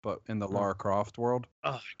Flood, but in the Lara Croft world.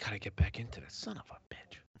 Oh, I gotta get back into this. Son of a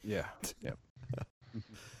bitch. Yeah. Yep.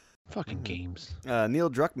 Fucking games.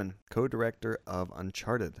 Neil Druckmann, co-director of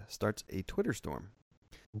Uncharted, starts a Twitter storm.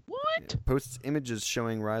 What? Posts images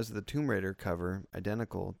showing Rise of the Tomb Raider cover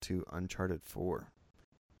identical to Uncharted 4.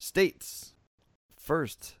 States,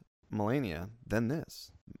 first Melania, then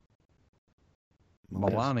this.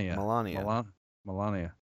 Melania.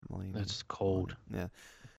 Melania. That's cold. Yeah.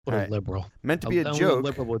 What a Alright. liberal. Meant to be a Only joke.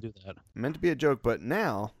 liberal will do that. Meant to be a joke, but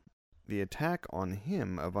now the attack on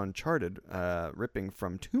him of Uncharted, ripping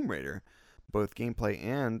from Tomb Raider, both gameplay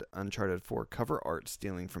and Uncharted 4 cover art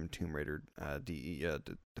stealing from Tomb Raider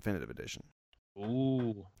Definitive Edition.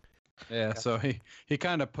 Ooh. Yeah, so he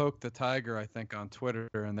kind of poked the tiger, I think, on Twitter,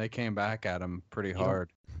 and they came back at him pretty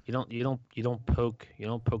hard. You don't poke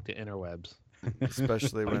the interwebs.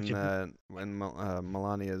 Especially when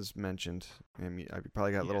Melania's mentioned. I mean, you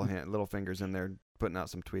probably got little fingers in there putting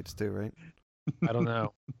out some tweets too, right? I don't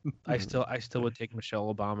know. I still would take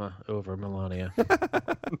Michelle Obama over Melania.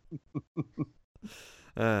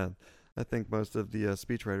 I think most of the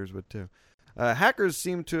speechwriters would too. Hackers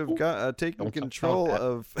seem to have taken control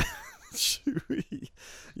of Shuei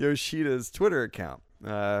Yoshida's Twitter account,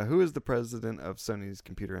 who is the president of Sony's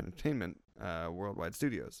Computer Entertainment Worldwide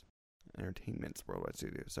Studios.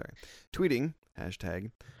 Sorry. Tweeting,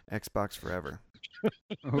 #Xbox Forever.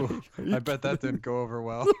 Ooh, I bet that didn't go over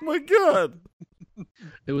well. Oh my god!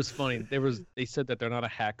 It was funny. They said that they're not a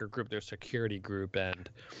hacker group, they're a security group, and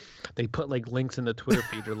they put like links in the Twitter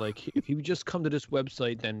feed. They're like, if you just come to this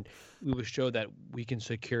website, then we will show that we can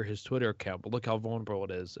secure his Twitter account. But look how vulnerable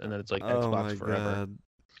it is. And then it's like Xbox Forever. God.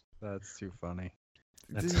 That's too funny.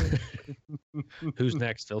 Who's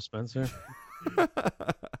next? Phil Spencer?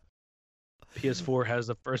 PS4 has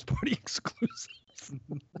the first party exclusives.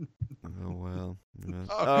 Oh well. Yeah.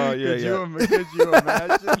 Oh yeah. Could you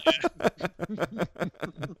imagine?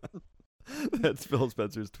 That's Phil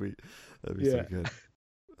Spencer's tweet. That'd be so good.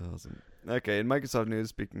 Awesome. Okay, in Microsoft news,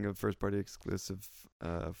 speaking of first-party exclusive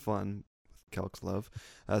fun, Celk's love,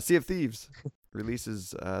 Sea of Thieves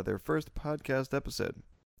releases their first podcast episode.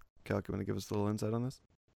 Celk, you want to give us a little insight on this?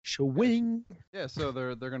 Showing. Yeah, so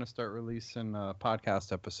they're going to start releasing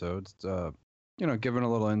podcast episodes. Giving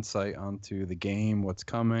a little insight onto the game, what's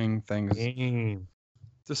coming, things,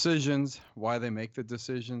 decisions, why they make the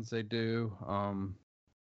decisions they do.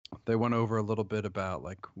 They went over a little bit about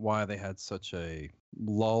like why they had such a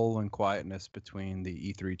lull and quietness between the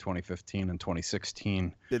E3 2015 and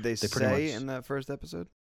 2016. Did they say in that first episode?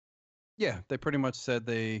 Yeah, they pretty much said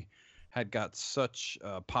they had got such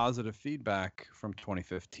positive feedback from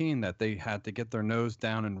 2015 that they had to get their nose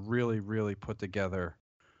down and really, really put together,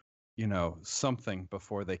 something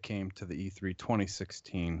before they came to the E3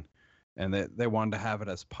 2016. And they wanted to have it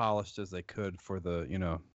as polished as they could for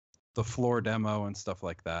the floor demo and stuff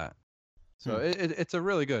like that. So it's a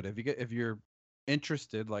really good, if you're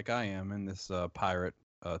interested like I am in this pirate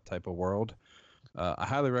type of world, I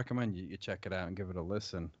highly recommend you check it out and give it a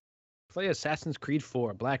listen. Play Assassin's Creed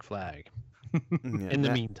 4 Black Flag. In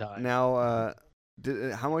the meantime. Now,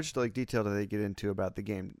 how much detail do they get into about the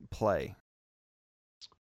game play?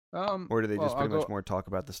 Or do they just pretty much more talk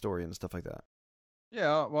about the story and stuff like that?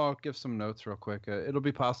 Yeah, well, I'll give some notes real quick. It'll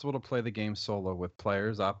be possible to play the game solo with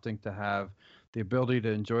players opting to have the ability to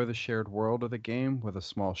enjoy the shared world of the game with a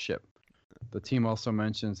small ship. The team also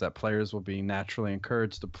mentions that players will be naturally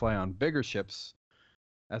encouraged to play on bigger ships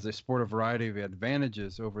as they sport a variety of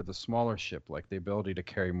advantages over the smaller ship, like the ability to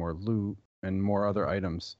carry more loot and more other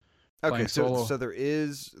items. Okay, Playing so solo. so there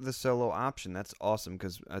is the solo option. That's awesome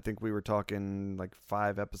because I think we were talking like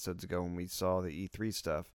 5 episodes ago when we saw the E3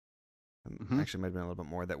 stuff. Actually, might have been a little bit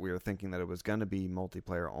more that we were thinking that it was going to be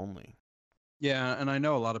multiplayer only. Yeah, and I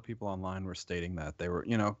know a lot of people online were stating that they were,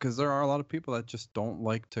 because there are a lot of people that just don't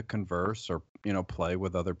like to converse or, play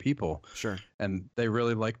with other people. Sure. And they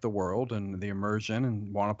really like the world and the immersion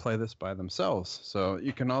and want to play this by themselves. So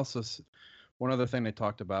you can also, one other thing they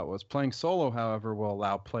talked about was playing solo, however, will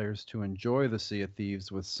allow players to enjoy the Sea of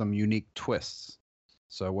Thieves with some unique twists.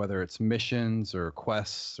 So whether it's missions or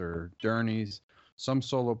quests or journeys, some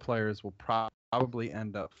solo players will probably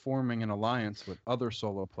end up forming an alliance with other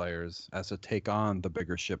solo players as to take on the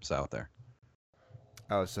bigger ships out there.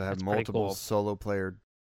 Oh, so have That's pretty multiple cool. solo player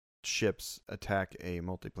ships attack a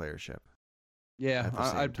multiplayer ship. Yeah, At the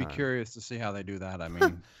same I'd be time. curious to see how they do that. I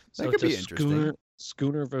mean, So That it's could be a interesting.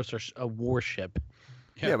 schooner versus a warship.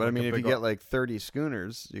 Yeah, but I like a mean, if you big get like 30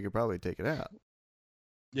 schooners, you could probably take it out.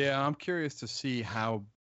 Yeah, I'm curious to see how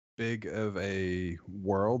big of a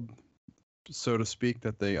world, so to speak,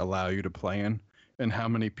 that they allow you to play in, and how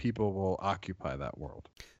many people will occupy that world.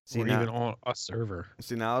 See or now, even on a server.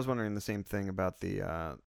 I was wondering the same thing about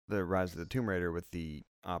the Rise of the Tomb Raider with the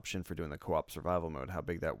option for doing the co-op survival mode. How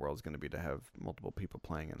big that world's going to be to have multiple people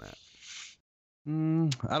playing in that.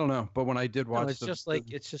 I don't know, but when I did watch, No, it's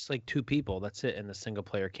just like 2 people. That's it in the single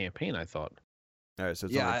player campaign. I thought. All right, so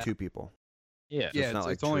it's Yeah, only 2 people. Yeah. So it's not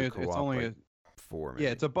like only true it's co-op, only like 4. Maybe. yeah,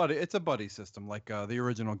 it's a buddy system like the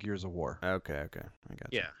original Gears of War. Okay, I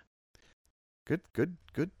got you. Yeah. Good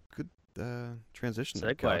transition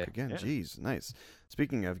there, Segue, Celk, again. yeah. Jeez, nice.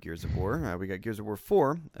 Speaking of Gears of War, we got Gears of War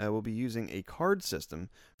 4. We'll be using a card system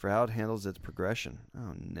for how it handles its progression.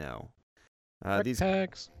 Oh, no. These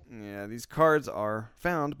packs. Yeah, these cards are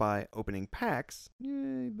found by opening packs.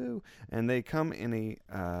 Yay, boo. And they come in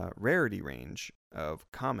a rarity range of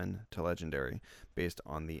common to legendary based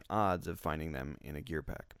on the odds of finding them in a gear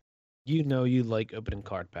pack. You know you like opening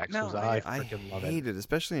card packs No, because I freaking love hate it. it,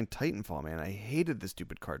 especially in Titanfall, man. I hated the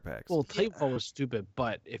stupid card packs. Well, Titanfall was stupid,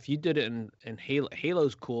 but if you did it in Halo,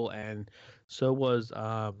 Halo's cool, and so was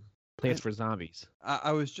Plants for Zombies.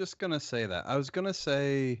 I was just gonna say that. I was gonna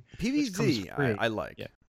say PvZ, free. I like. Yeah.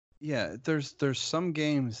 yeah. There's some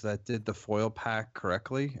games that did the foil pack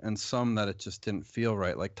correctly, and some that it just didn't feel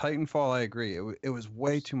right. Like Titanfall, I agree. It was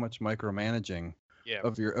way too much micromanaging Yeah.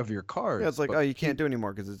 of your cards. Yeah, it's like, but oh, you can't do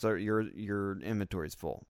anymore because it's your inventory's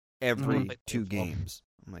full. Every Mhm. 2 Titanfall. games.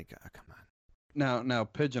 I'm like, oh, come on. Now,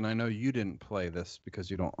 Pigeon, I know you didn't play this because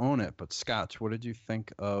you don't own it, but Scotch, what did you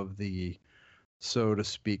think of the, so to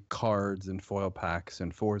speak, cards and foil packs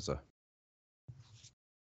in Forza?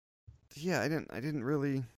 Yeah, I didn't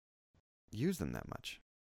really use them that much.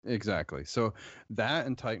 Exactly. So that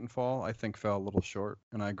and Titanfall, I think, fell a little short,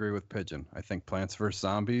 and I agree with Pigeon. I think Plants vs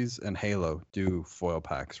Zombies and Halo do foil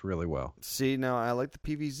packs really well. See, now I like the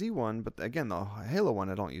PvZ one, but again, the Halo one,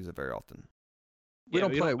 I don't use it very often. We Yeah,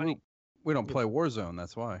 don't play. We don't play Warzone.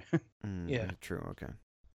 That's why. Yeah. True. Okay.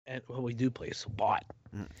 And well, we do play SWAT.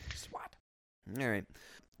 SWAT. All right.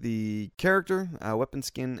 The character, weapon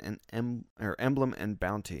skin, and emblem and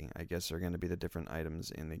bounty, I guess, are going to be the different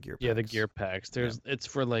items in the gear packs. Yeah, the gear packs. It's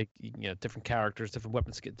for like different characters, different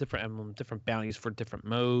weapons, different emblems, different bounties for different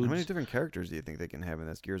modes. How many different characters do you think they can have in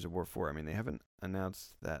this Gears of War 4? I mean, they haven't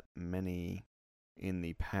announced that many in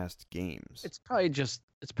the past games. It's probably just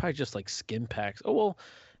like skin packs. Oh well,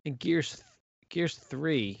 in Gears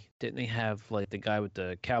 3, didn't they have like the guy with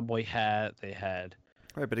the cowboy hat? They had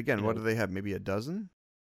Right, but again, you what know- do they have? Maybe a dozen?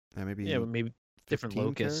 Maybe maybe different 15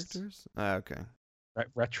 locusts. characters? Okay.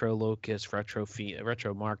 Retro Locust,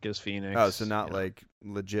 Retro Marcus Phoenix. Oh, so not you know. like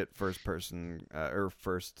legit first person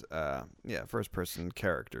first person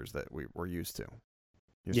characters that we're used to.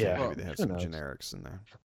 You're saying Yeah. maybe they have Who some knows? generics in there.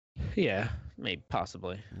 Yeah, maybe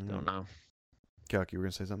possibly. Don't know. Calc, you were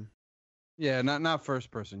gonna say something? Yeah, not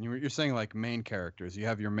first person. You're saying like main characters. You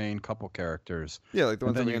have your main couple characters, Yeah, like the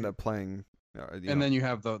ones then that we you- end up playing. and then you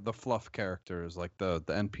have the fluff characters, like the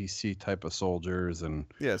NPC type of soldiers, and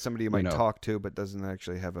yeah, somebody you might know. talk to but doesn't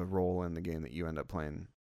actually have a role in the game that you end up playing.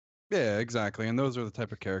 yeah, exactly. And those are the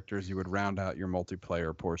type of characters you would round out your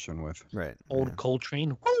multiplayer portion with. Right. Old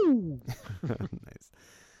Coltrane. Woo! Nice.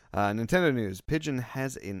 Nintendo news. Pigeon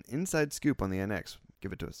has an inside scoop on the NX.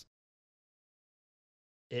 Give it to us.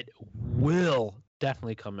 It will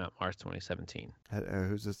definitely come out March 2017.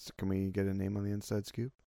 Who's this? Can we get a name on the inside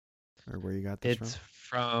scoop? Or where you got this It's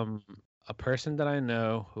from a person that I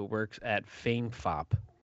know who works at FameFop.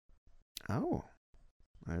 Oh,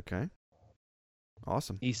 okay.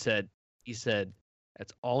 Awesome. He said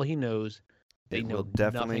that's all he knows. They It know will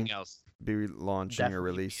definitely nothing else. be launching Definitely or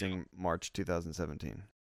releasing March 2017.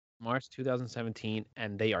 March 2017,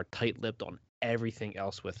 and they are tight-lipped on everything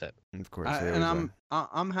else with it. Of course.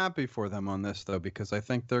 I'm happy for them on this though, because I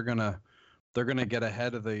think they're gonna get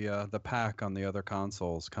ahead of the pack on the other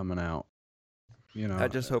consoles coming out. You know, I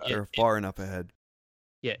just hope they're far enough ahead.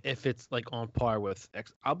 Yeah, if it's like on par with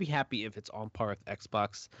I'll be happy if it's on par with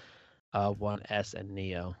Xbox One S and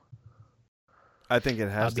Neo. I think it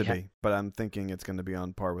has to be, but I'm thinking it's going to be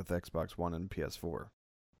on par with Xbox One and PS4.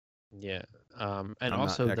 Yeah, and I'm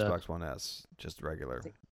also not Xbox One S, just regular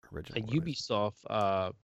original.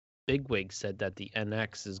 Ubisoft bigwig said that the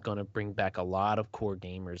NX is going to bring back a lot of core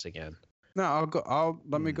gamers again. No,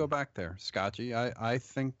 let me go back there, Scotchy. I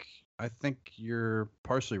think you're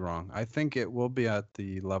partially wrong. I think it will be at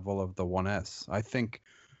the level of the 1S. I think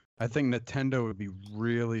Nintendo would be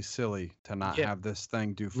really silly to not have this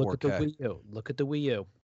thing do 4K. Look at the Wii U.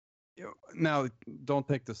 Now, don't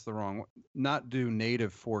take this the wrong way. Not do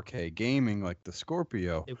native 4K gaming like the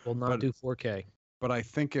Scorpio. It will not do 4K. But I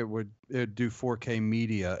think it'd do 4K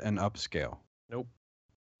media and upscale. Nope.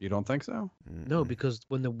 You don't think so? No, because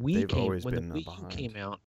when the Wii came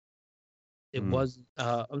out, it was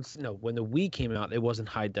when the Wii came out, it wasn't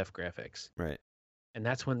high def graphics. Right. And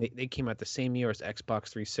that's when they came out the same year as Xbox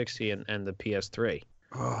 360 and the PS3.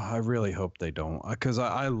 Oh, I really hope they don't, because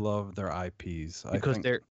I love their IPs. Because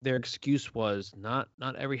their excuse was not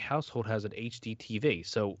every household has an HD TV,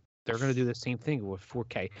 so they're going to do the same thing with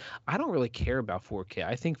 4K. I don't really care about 4K.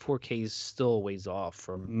 I think 4K is still a ways off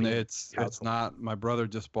from. It's not. My brother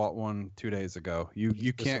just bought one 2 days ago.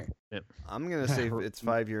 You can't. I'm gonna say it's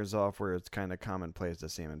 5 years off, where it's kind of commonplace to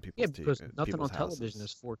see them in people's because nothing on television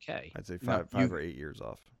is 4K. I'd say five or 8 years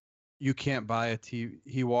off. You can't buy a TV.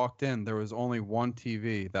 He walked in. There was only one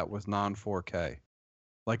TV that was non 4K.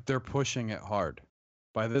 Like, they're pushing it hard.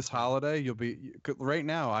 By this holiday, you'll be right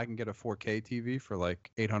now. I can get a 4K TV for like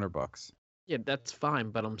 $800. Yeah, that's fine,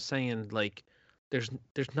 but I'm saying like, there's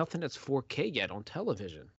nothing that's 4K yet on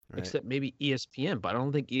television, except maybe ESPN. But I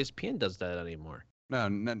don't think ESPN does that anymore. No,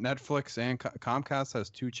 Netflix and Comcast has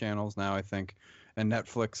 2 channels now, I think, and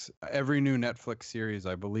Netflix. Every new Netflix series,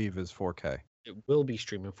 I believe, is 4K. It will be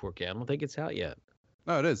streaming 4K. I don't think it's out yet.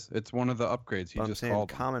 No, it is. It's one of the upgrades. I'm saying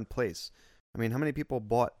commonplace. I mean, how many people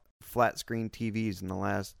bought flat screen TVs in the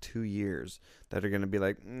last 2 years that are going to be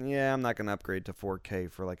like, yeah, I'm not going to upgrade to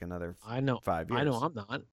 4K for like another 5 years? I know I'm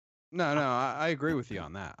not. No, I agree with you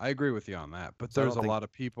on that. But there's a lot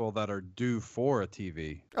of people that are due for a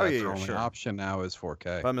TV. Their only option now is 4K.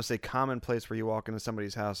 But I'm going to say commonplace, where you walk into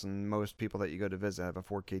somebody's house and most people that you go to visit have a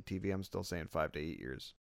 4K TV. I'm still saying 5 to 8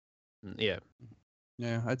 years. Yeah.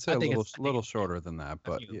 Yeah, I'd say a little shorter than that,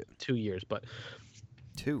 but 2 years. But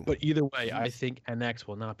 2. But either way, I think NX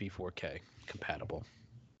will not be 4K compatible.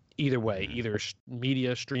 Either way, either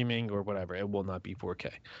media streaming or whatever, it will not be 4K.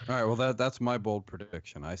 All right, well that's my bold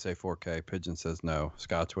prediction. I say 4K. Pigeon says no.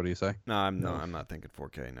 Scotch, what do you say? No, I'm not thinking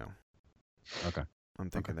 4K. No. Okay. I'm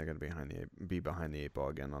thinking they're going to be behind the 8 ball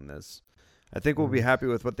again on this. I think we'll be happy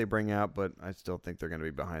with what they bring out, but I still think they're going to be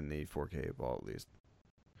behind the 4K 8 ball at least.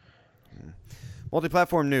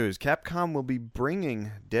 Multi-platform news. Capcom will be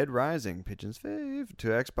bringing Dead Rising, Pigeon's fave, to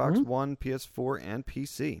Xbox One, PS4, and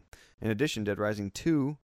PC. In addition, Dead Rising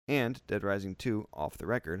 2 and Dead Rising 2 Off the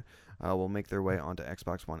Record will make their way onto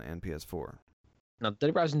Xbox One and PS4. Now,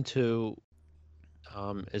 Dead Rising 2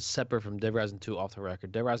 is separate from Dead Rising 2 Off the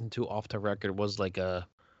Record. Dead Rising 2 Off the Record was like a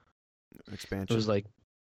expansion. It was like,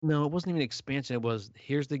 no, it wasn't even an expansion. It was,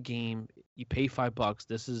 here's the game. You pay $5.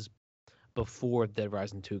 This is before Dead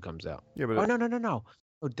Rising 2 comes out. Yeah, but no.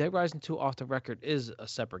 Oh, Dead Rising 2 Off the Record is a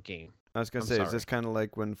separate game. I was gonna say, is this kind of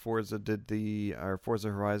like when Forza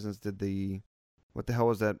Horizons did the, what the hell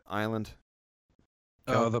was that island?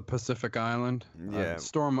 Oh, the Pacific Island. Yeah,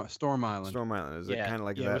 Storm Island. Storm Island. Is it kind of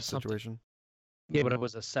like that situation? Yeah, but it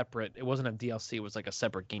was a separate. It wasn't a DLC. It was like a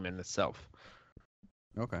separate game in itself.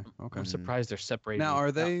 Okay. I'm surprised they're separating. Now,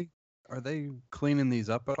 are they cleaning these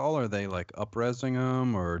up at all? Are they like up-resing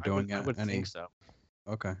them or doing I would think so.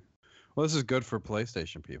 Okay. Well, this is good for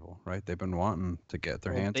PlayStation people, right? They've been wanting to get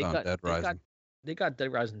their hands on Dead Rising. They got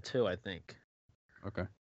Dead Rising 2, I think. Okay.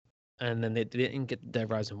 And then they didn't get Dead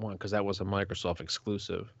Rising 1 because that was a Microsoft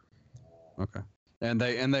exclusive. Okay. And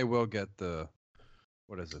they will get the,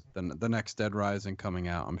 what is it? The next Dead Rising coming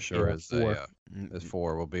out, I'm sure, is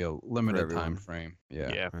 4 will be a limited time frame.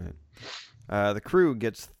 Yeah. Yeah. Right. The crew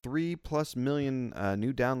gets 3+ million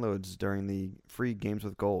new downloads during the free Games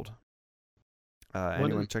with Gold.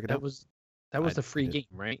 Anyone check it out? That was I the free did. game,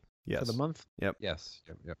 right? Yes. For the month? Yep. Yes.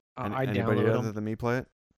 Yep. I Anybody downloaded other them. than me play it?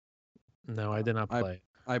 No, I did not play it.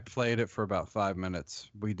 I played it for about 5 minutes.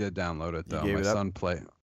 We did download it You though. gave My it up? son played.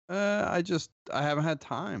 I haven't had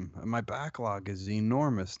time. My backlog is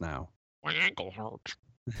enormous now. My ankle hurts.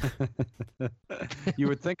 You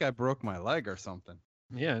would think I broke my leg or something.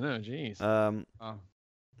 Yeah, no, jeez. Oh.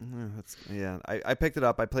 I picked it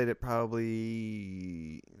up. I played it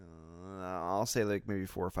probably, I'll say like maybe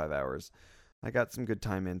 4 or 5 hours. I got some good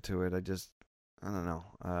time into it. I don't know.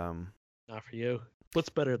 Not for you. What's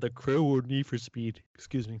better, the Crew or Need for Speed?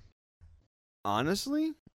 Excuse me.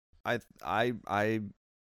 Honestly,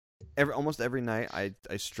 almost every night I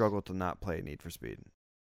struggle to not play Need for Speed.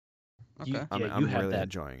 Okay. I'm really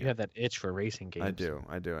enjoying it. You have that itch for racing games. I do,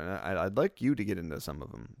 and I'd like you to get into some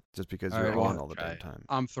of them, just because All you're right, on well, all the damn time.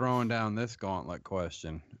 I'm throwing down this gauntlet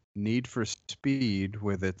question: Need for Speed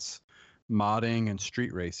with its modding and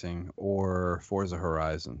street racing, or Forza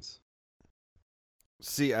Horizons?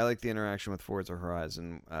 See, I like the interaction with Forza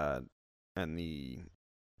Horizon, and the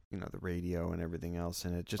radio and everything else,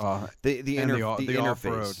 and it just the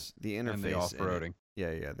interface, the interface, and the off-roading.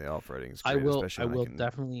 Yeah, the off-roading is I great. will especially when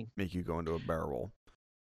definitely make you go into a barrel roll.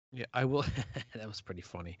 Yeah, I will. That was pretty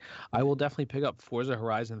funny. I will definitely pick up Forza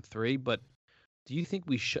Horizon 3, but do you think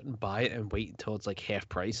we shouldn't buy it and wait until it's like half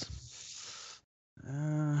price?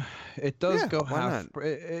 It does go why half.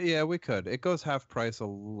 Yeah, we could. It goes half price a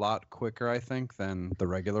lot quicker, I think, than the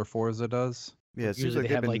regular Forza does. Yeah, it seems Usually like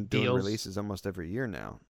they they've have, been like, doing deals. releases almost every year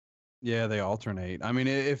now. Yeah, they alternate. I mean,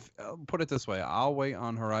 if put it this way, I'll wait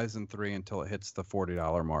on Horizon 3 until it hits the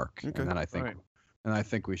 $40 mark, Okay. and then I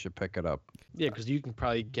think we should pick it up. Yeah, because you can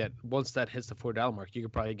probably get, once that hits the $4 mark, you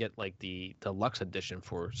could probably get like the deluxe edition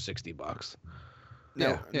for $60.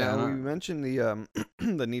 Now, yeah, we and mentioned the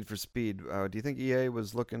the Need for Speed. Do you think EA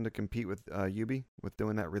was looking to compete with Ubi with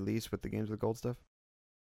doing that release with the Games with Gold stuff?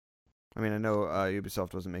 I mean, I know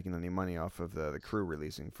Ubisoft wasn't making any money off of the Crew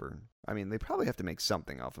releasing for. I mean, they probably have to make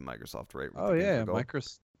something off of Microsoft, right? with Oh the Games yeah, with Gold?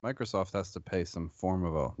 Microsoft has to pay some form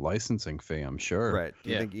of a licensing fee, I'm sure. Right. Do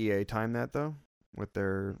you Yeah. think EA timed that though, with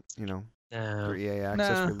their their No. EA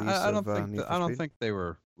Access release I don't of think Need for I don't Speed? think they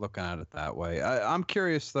were looking at it that way. I'm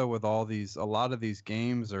curious though. With a lot of these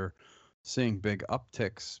games are seeing big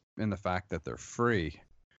upticks in the fact that they're free.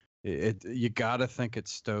 You got to think it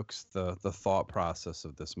stokes the thought process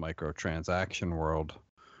of this microtransaction world.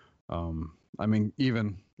 I mean,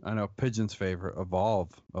 even I know Pigeon's favorite, Evolve.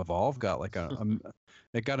 Evolve got like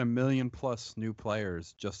it got 1 million plus new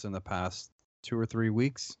players just in the past 2 or 3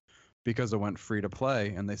 weeks because it went free to play,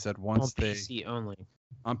 and they said once On PC only.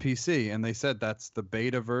 on PC, and they said that's the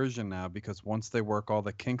beta version now because once they work all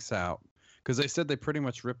the kinks out, because they said they pretty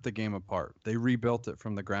much ripped the game apart. They rebuilt it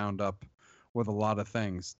from the ground up with a lot of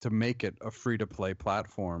things to make it a free to play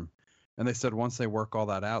platform. And they said once they work all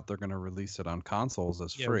that out, they're going to release it on consoles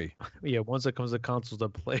as free. Yeah, once it comes to consoles, the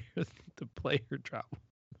player drop.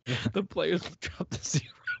 The players drop to 0.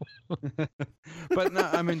 But no,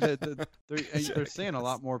 I mean, they're seeing a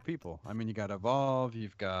lot more people. I mean, you got Evolve,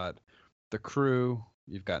 you've got the Crew,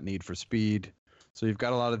 you've got Need for Speed. So you've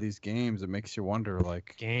got a lot of these games. It makes you wonder,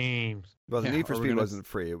 like Games. Well, the Yeah, Need for are we Speed gonna- wasn't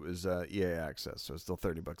free; it was EA Access, so it's still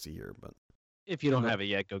 $30 a year. But If you don't have it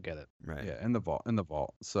yet, go get it. right, yeah, in the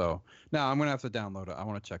vault. So now I'm gonna have to download it. I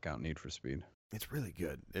want to check out Need for Speed. it's really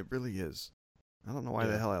good. It really is. I don't know why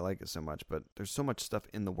the Yeah. hell I like it so much, but there's so much stuff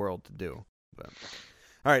in the world to do. But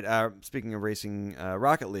all right, speaking of racing,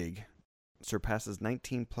 Rocket League surpasses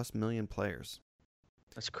 19+ million players.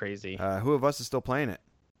 That's crazy. Who of us is still playing it?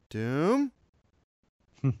 Doom.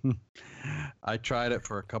 I tried it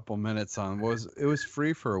for a couple minutes it was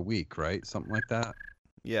free for a week, right? Something like that.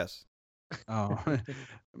 Yes. Oh,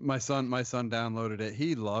 my son downloaded it.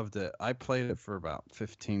 He loved it. I played it for about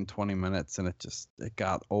 15, 20 minutes and it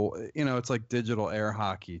got old. It's like digital air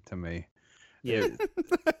hockey to me. Yeah.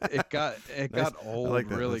 It got Nice. old like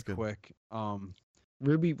that. really That's good. quick.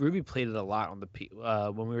 Ruby played it a lot on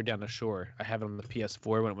the when we were down the shore. I have it on the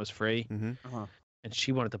PS4 when it was free, Mm-hmm. and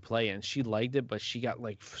she wanted to play it, and she liked it, but she got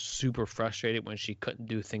like super frustrated when she couldn't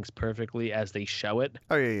do things perfectly as they show it.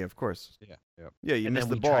 Oh yeah, of course. Yeah. Yeah, you And missed then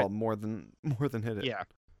the we ball tried- more than hit it. Yeah.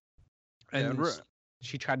 Yeah, And and Ru-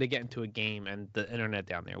 she tried to get into a game, and the internet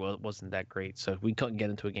down there, well, it wasn't that great, so we couldn't get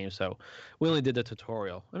into a game. So we only did the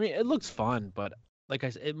tutorial. I mean, it looks fun, but like I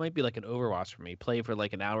said, it might be like an Overwatch for me. Play for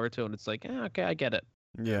like an hour or two, and it's like, okay, I get it.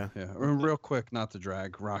 Yeah. Real quick, not to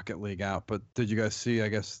drag Rocket League out, but did you guys see? I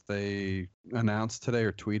guess they announced today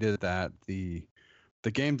or tweeted that the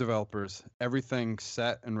the game developers, everything's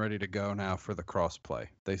set and ready to go now for the crossplay.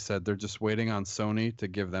 They said they're just waiting on Sony to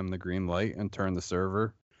give them the green light and turn the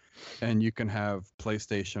server, and you can have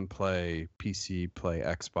PlayStation play, PC play,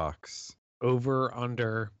 Xbox. Over,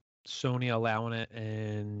 under, Sony allowing it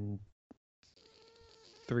in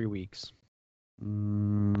 3 weeks.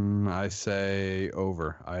 I say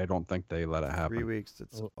over. I don't think they let it happen. 3 weeks.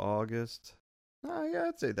 It's August. Yeah,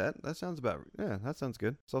 I'd say that. That sounds that sounds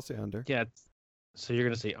good. So I'll say under. Yeah. So you're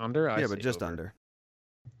gonna say under? Yeah, but just over. under.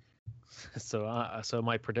 So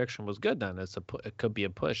my prediction was good then. It could be a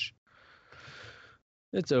push.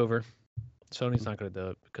 It's over. Sony's not gonna do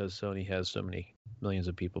it because Sony has so many millions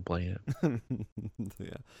of people playing it.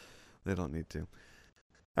 Yeah, they don't need to.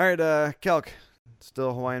 All right, Celk,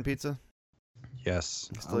 still Hawaiian pizza?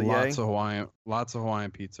 Yes. Still lots of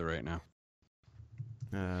Hawaiian pizza right now.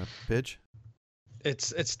 Pidge?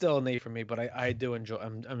 It's still an 8 for me, but I do enjoy.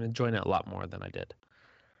 I'm enjoying it a lot more than I did.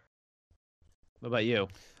 What about you?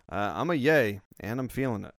 I'm a yay, and I'm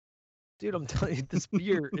feeling it. Dude, I'm telling you, this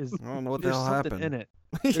beer is. I don't know what the there's hell something happened. in it.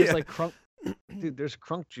 There's Yeah. like crunk. Dude, there's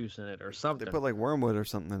crunk juice in it or something. They put like wormwood or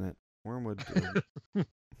something in it. Wormwood.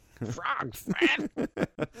 Frog's breath.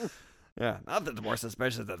 Yeah, nothing's more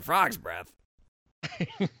suspicious than frog's breath.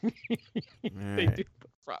 They do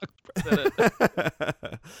put frog's breath in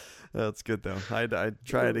it. That's good though. I'd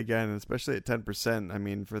try it again, especially at 10%. I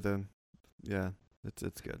mean,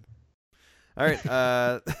 it's good. All right,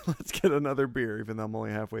 let's get another beer. Even though I'm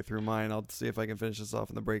only halfway through mine, I'll see if I can finish this off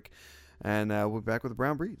in the break, and we'll be back with a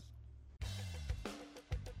brown breeze.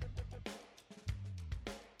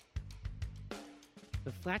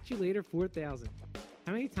 The Flatulator 4000.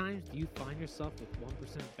 How many times do you find yourself with 1%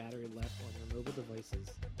 battery left on your mobile devices?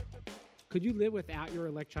 Could you live without your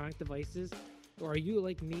electronic devices? Or are you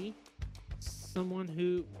like me? Some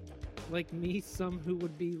who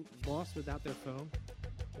would be lost without their phone?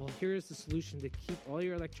 Well, here is the solution to keep all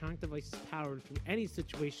your electronic devices powered through any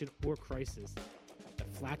situation or crisis. The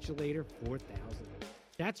Flatulator 4000.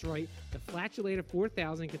 That's right, the Flatulator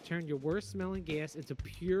 4000 can turn your worst smelling gas into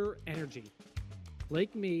pure energy.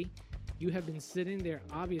 Like me, you have been sitting there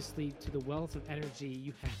obviously to the wealth of energy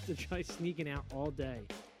you have to try sneaking out all day.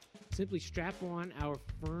 Simply strap on our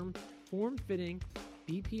form-fitting,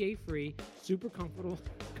 BPA-free, super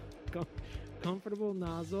comfortable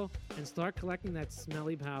nozzle and start collecting that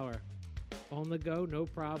smelly power. On the go, no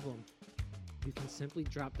problem. You can simply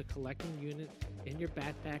drop the collecting unit in your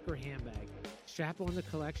backpack or handbag. Strap on the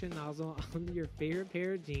collection nozzle under your favorite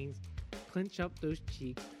pair of jeans, clench up those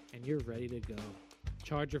cheeks, and you're ready to go.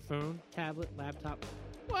 Charge your phone, tablet, laptop,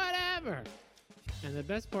 whatever. And the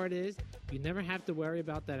best part is, you never have to worry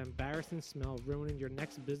about that embarrassing smell ruining your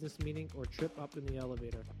next business meeting or trip up in the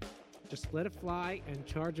elevator. Just let it fly and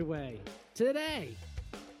charge away. Today!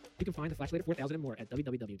 You can find the Flatulator 4000 and more at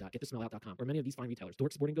www.getthesmellout.com or many of these fine retailers.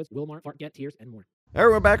 Dork, Sporting Goods, Wilmart, Fartget, Tears, and more. All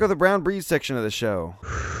right, we're back with the brown breeze section of the show.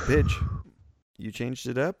 Pidge, you changed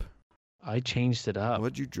it up? I changed it up.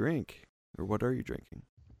 What'd you drink? Or what are you drinking?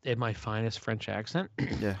 In my finest French accent.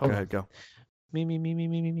 Yeah, Hold go on. ahead, go.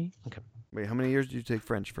 Me. Okay. Wait, how many years did you take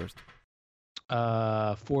French first?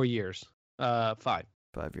 4 years. 5.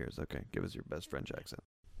 5 years, okay. Give us your best French accent.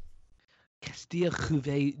 Castille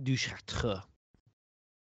Cuvée du Chartres.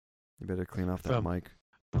 You better clean off that From- mic.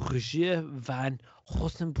 Projet van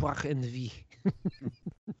Hossenbach en Vie.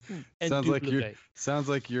 Sounds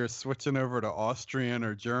like you're switching over to Austrian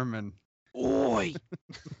or German. Oi!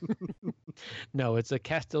 No, it's a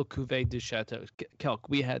Castille Cuvée du Chateau. Celk,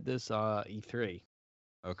 we had this E3.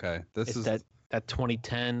 Okay, It's that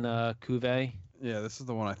 2010 Cuvée. Yeah, this is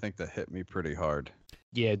the one I think that hit me pretty hard.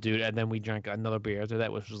 Yeah, dude. And then we drank another beer after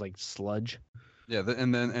that, which was like sludge. Yeah,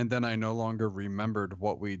 and then I no longer remembered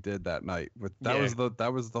what we did that night. That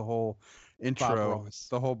was the whole intro,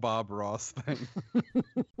 the whole Bob Ross thing.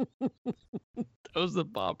 That was the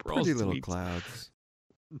Bob Ross Pretty little tweets. clouds.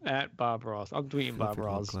 At Bob Ross. I'm tweeting Bob Fluffy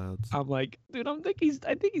little Ross. clouds. I'm like, dude, I think he's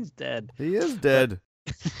dead. He is dead.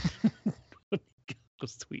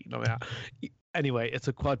 Was tweeting him out. Anyway, it's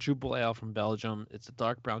a quadruple ale from Belgium. It's a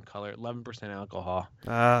dark brown color, 11% alcohol. He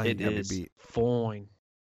It got me is beat. fine.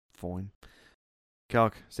 Fine.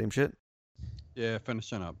 Celk, same shit? Yeah,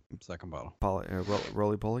 finishing up second bottle.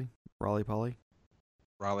 Roly Poly? Roly Poly?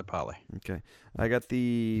 Roly Poly. Okay. I got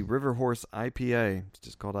the River Horse IPA. It's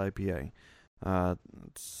just called IPA.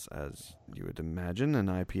 It's, as you would imagine, an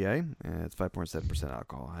IPA. And it's 5.7%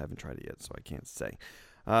 alcohol. I haven't tried it yet, so I can't say.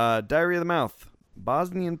 Diarrhea of the mouth.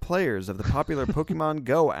 Bosnian players of the popular Pokemon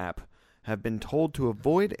Go app have been told to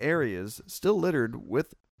avoid areas still littered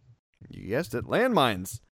with, you guessed it,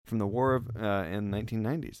 landmines from the war of in the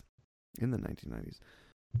 1990s.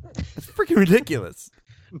 It's freaking ridiculous.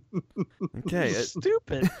 Okay,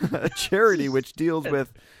 Stupid. a charity which deals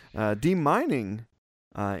with demining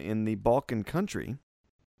in the Balkan country.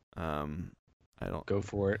 I don't Go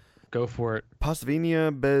for it. Go for it.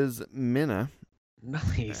 Posvenia bez Mina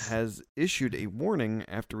Nice. has issued a warning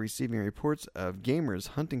after receiving reports of gamers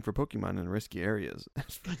hunting for Pokemon in risky areas.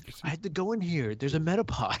 I had to go in here. There's a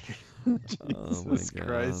Metapod. Oh my Jesus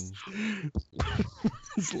Christ.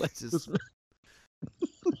 It's just-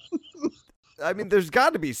 I mean, there's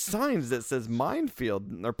got to be signs that says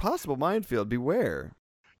minefield or possible minefield. Beware.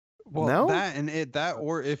 Well, No? that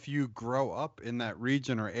or if you grow up in that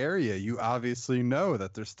region or area, you obviously know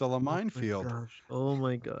that there's still a minefield. Oh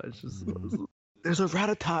my gosh. There's a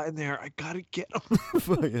Rattata in there. I gotta get him.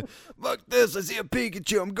 Fuck this! I see a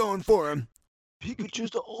Pikachu. I'm going for him. Pikachu's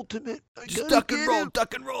the ultimate. I Just gotta duck and get roll, him.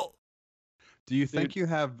 duck and roll. Do you think you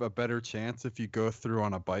have a better chance if you go through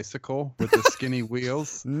on a bicycle with the skinny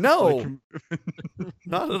wheels? No,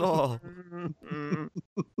 not at all.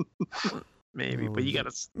 Maybe, but you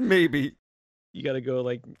gotta Maybe. go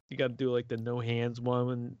like you gotta do like the no hands one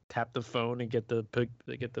and tap the phone and get the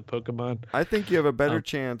Pokemon. I think you have a better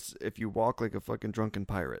chance if you walk like a fucking drunken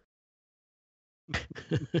pirate.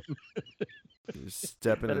 You're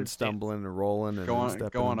stepping Better and stumbling and rolling and then stepping.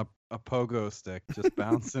 Go on a pogo stick, just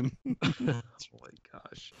bouncing. Oh my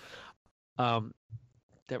gosh.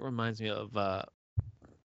 That reminds me of a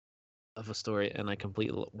story, and I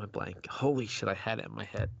completely went blank. Holy shit! I had it in my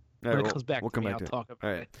head. All When right, it comes back we'll to come me, back I'll to it. talk about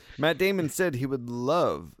All right. it. Matt Damon said he would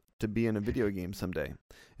love to be in a video game someday.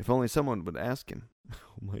 If only someone would ask him.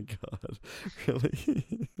 Oh my god.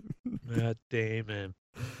 Really? Matt Damon.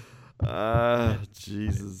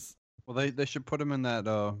 Jesus. Well, they should put him in that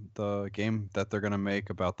the game that they're gonna make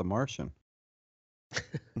about the Martian.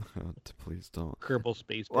 Please don't. Kerbal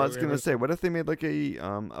Space. Well, I was gonna Program. say, what if they made like a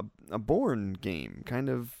Bourne game, kind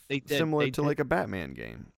of They did- similar they to did. like a Batman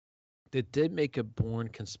game? They did make a Bourne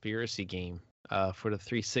conspiracy game for the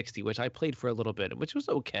 360, which I played for a little bit, which was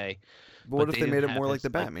okay. But what But if they they made it didn't more have like the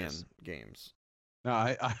this like Batman this. games? No,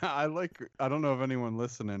 I like. I don't know if anyone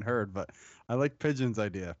listening heard, but I like Pigeon's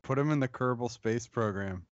idea. Put him in the Kerbal Space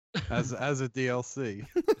Program as a DLC.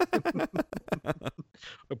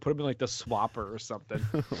 Or put him in like the Swapper or something.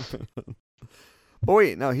 But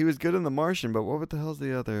wait, no, he was good in The Martian, but what the hell's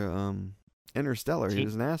the other Interstellar? He Team-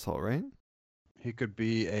 was an asshole, right? He could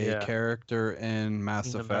be a Yeah. character in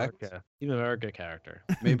Mass Team Effect. America. Team America character.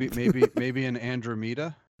 Maybe an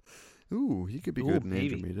Andromeda. Ooh, he could be Ooh, good in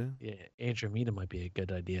maybe. Andromeda. Yeah, Andromeda might be a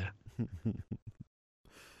good idea.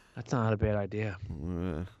 That's not a bad idea.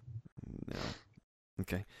 No.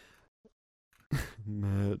 Okay.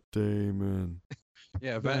 Matt Damon.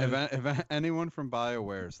 Yeah, if anyone from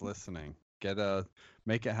BioWare is listening,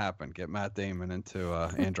 make it happen. Get Matt Damon into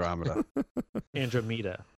Andromeda.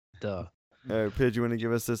 Andromeda. Duh. All right, Pidge, you want to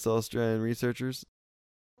give us this Australian researchers?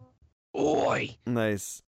 Oi!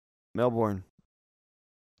 Nice. Melbourne.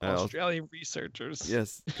 Australian researchers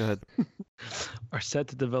Yes, go ahead. are set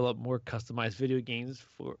to develop more customized video games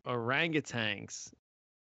for orangutans,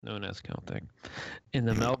 known as Celk, in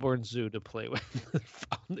the Melbourne Zoo to play with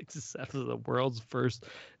following the success of the world's first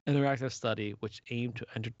interactive study, which aimed to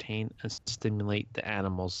entertain and stimulate the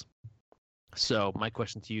animals. So, my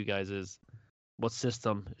question to you guys is, what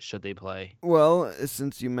system should they play? Well,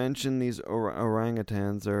 since you mentioned these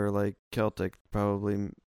orangutans are like Celtic, probably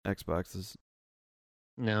Xboxes.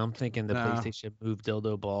 No, I'm thinking the No. PlayStation Move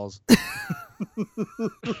dildo balls.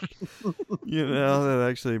 You know, that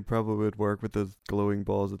actually probably would work with those glowing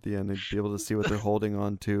balls at the end. They'd be able to see what they're holding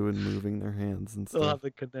on to and moving their hands and They'll stuff. have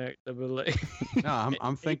to connect. They'll be like, No,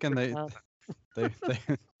 I'm thinking they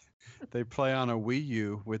Apricot. they play on a Wii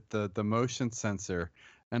U with the motion sensor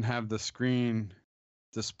and have the screen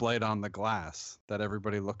displayed on the glass that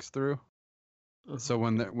everybody looks through. So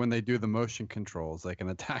when they do the motion controls, they can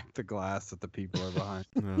attack the glass that the people are behind.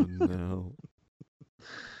 Oh no.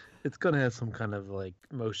 It's gonna have some kind of like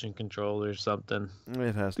motion control or something.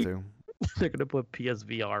 It has to. They're gonna put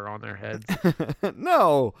PSVR on their heads,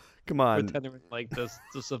 No, come on. pretending like the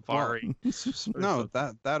Safari. No,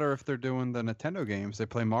 that or if they're doing the Nintendo games, they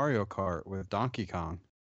play Mario Kart with Donkey Kong.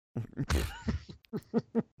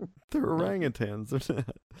 They're orangutans. They're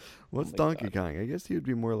not. What's my Donkey God. Kong? I guess he would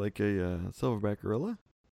be more like a silverback gorilla.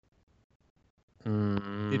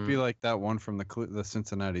 He'd be like that one from the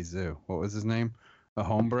Cincinnati Zoo. What was his name? A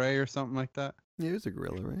hombre or something like that? Yeah, he was a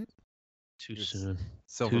gorilla, right? Too Yes. soon.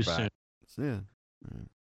 Silverback. So, yeah.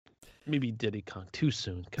 Maybe Diddy Kong. Too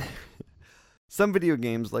soon. Come on. Some video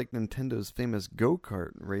games, like Nintendo's famous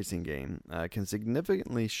go-kart racing game, can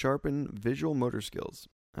significantly sharpen visual motor skills.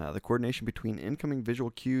 the coordination between incoming visual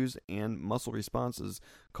cues and muscle responses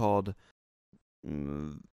called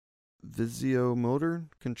visiomotor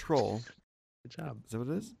control. Good job. Is that what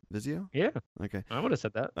it is? Visio? Yeah. Okay. I would have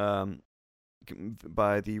said that.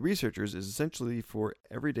 By the researchers is essentially for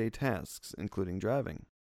everyday tasks, including driving.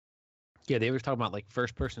 Yeah, they were talking about like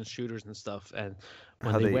first-person shooters and stuff, and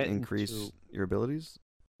when How they went increase your abilities?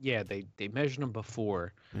 Yeah, they measured them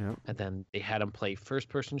before, Yeah. and then they had them play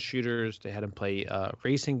first-person shooters. They had them play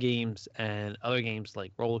racing games and other games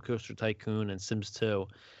like Roller Coaster Tycoon and Sims 2.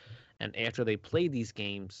 And after they played these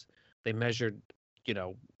games, they measured,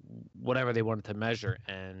 whatever they wanted to measure,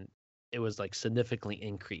 and it was like significantly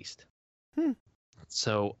increased.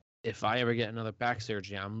 So if I ever get another back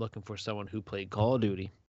surgery, I'm looking for someone who played Call of Duty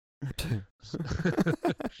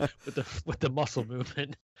with the muscle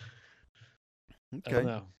movement. Okay. I don't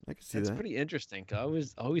know. I can see It's that. pretty interesting. I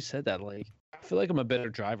always said that. Like, I feel like I'm a better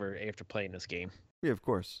driver after playing this game. Yeah, of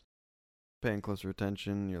course. Paying closer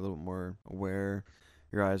attention, you're a little more aware.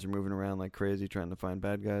 Your eyes are moving around like crazy trying to find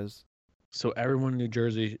bad guys. So everyone in New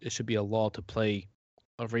Jersey, it should be a law to play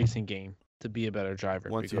a racing game to be a better driver.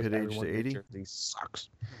 Once you because hit age everyone to in 80? New Jersey sucks.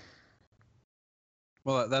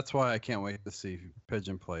 Well, that's why I can't wait to see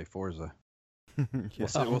Pigeon play Forza. Yeah.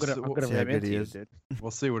 see- I'm we'll gonna see- I'm gonna see how ram good into he you, is. dude. We'll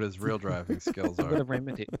see what his real driving skills I'm gonna are. ram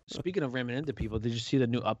into. Speaking of ramming into people, did you see the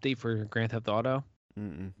new update for Grand Theft Auto?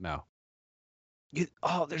 Mm-mm. No.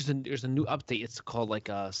 There's a new update. It's called like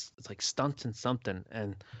it's like stunts and something,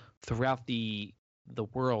 and throughout the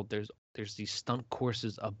world, there's these stunt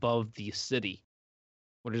courses above the city,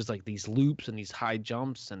 where there's like these loops and these high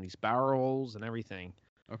jumps and these barrel rolls and everything,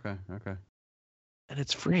 Okay. and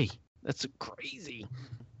it's free. That's crazy.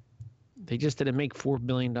 They just didn't make $4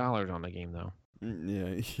 billion on the game though.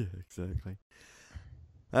 Yeah, exactly.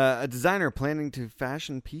 A designer planning to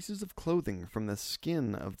fashion pieces of clothing from the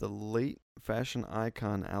skin of the late fashion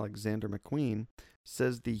icon Alexander McQueen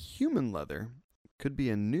says the human leather could be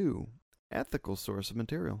a new, ethical source of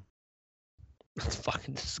material. That's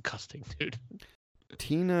fucking disgusting, dude.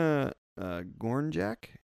 Tina Gornjak?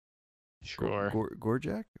 Sure.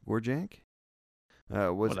 Gorjak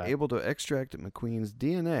was Whatever. able to extract McQueen's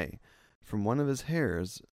DNA from one of his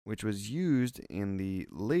hairs, which was used in the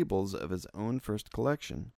labels of his own first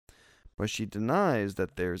collection, but she denies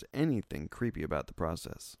that there's anything creepy about the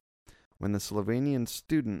process. When the Slovenian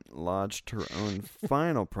student lodged her own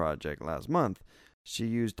final project last month, she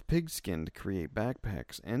used pigskin to create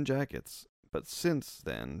backpacks and jackets, but since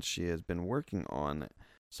then she has been working on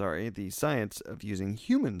the science of using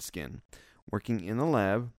human skin. Working in a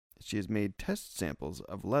lab, she has made test samples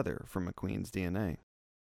of leather from McQueen's DNA.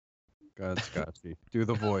 God, Scotchy. Do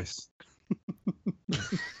the voice.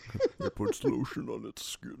 It puts lotion on its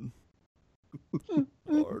skin.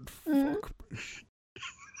 Hard fuck.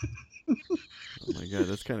 Oh my god,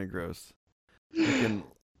 that's kind of gross. Fucking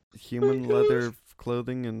human leather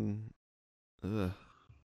clothing and. Ugh.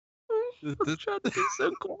 I'm trying to be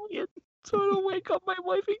so quiet so I don't wake up my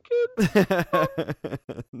wife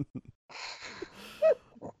again.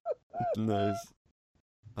 Nice.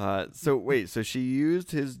 So she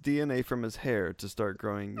used his DNA from his hair to start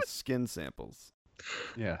growing skin samples,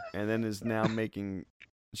 Yeah. and then is now making.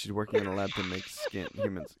 She's working in a lab to make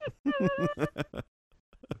humans.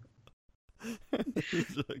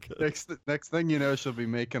 Next thing you know, she'll be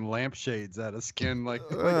making lampshades out of skin like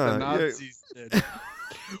the yeah. Nazis did.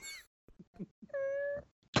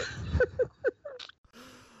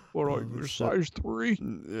 What are you, size 3?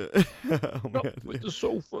 Yeah. Oh my god. With the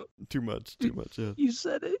sofa. Too much. Yeah. You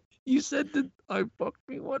said it. You said that I fucked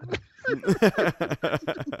me one. I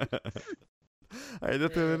had to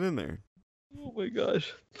throw it in there. Oh my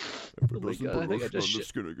gosh. If Oh my God, I think I just shit.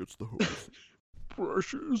 skin against the hose.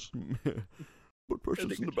 Precious. Put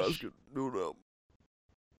precious in the basket. No.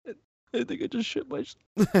 I think I just shit myself.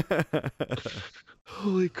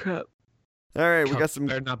 Holy crap. All right, we got some.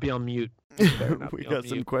 Better not be on mute. We got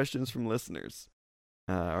some questions from listeners.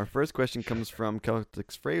 Our first question comes from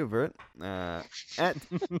Celtic's favorite at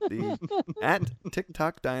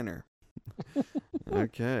TikTok Diner.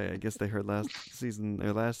 Okay, I guess they heard last season or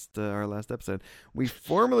our last episode. We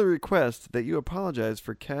formally request that you apologize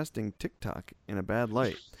for casting TikTok in a bad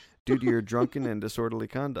light due to your drunken and disorderly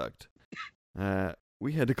conduct.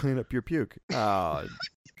 We had to clean up your puke. Oh,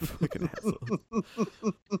 fucking asshole.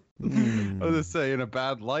 I was gonna say, in a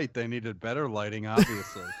bad light, they needed better lighting,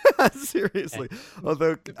 obviously. Seriously.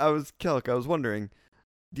 Although I was wondering,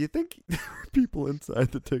 do you think there were people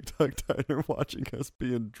inside the TikTok diner watching us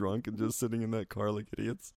being drunk and just sitting in that car like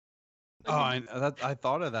idiots? Oh, I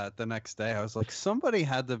thought of that the next day. I was like, somebody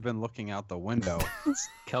had to have been looking out the window,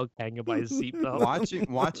 Celk hanging by his seatbelt.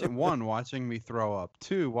 watching me throw up.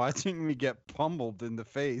 2, watching me get pummeled in the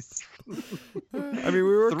face. I mean, we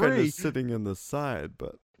were kind 3, of sitting in the side,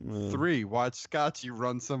 but 3, watch Scotchy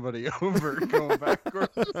run somebody over going backwards.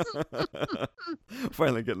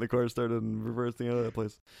 finally getting the car started and reversing out of that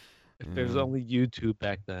place. If there's only YouTube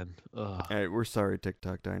back then. Ugh. All right, we're sorry,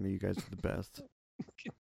 TikTok Diner. You guys are the best.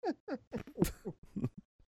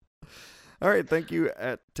 All right, thank you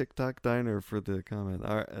at TikTok Diner for the comment.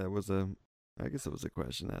 All right, I guess it was a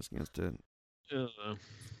question asking us to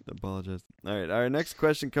apologize. All right, our next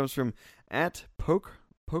question comes from at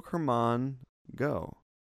Pokermon Go.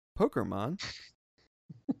 Pokermon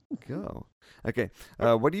Go. Okay,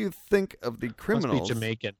 what do you think of the criminals? Must be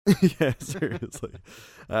Jamaican. Yeah, seriously.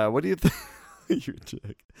 What do you think? You're a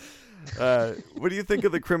chick. What do you think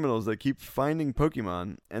of the criminals that keep finding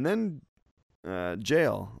Pokemon and then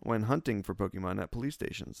jail when hunting for Pokemon at police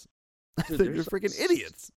stations? Dude, They're freaking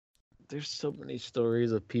idiots. There's so many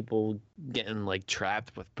stories of people getting like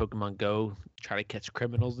trapped with Pokemon Go, try to catch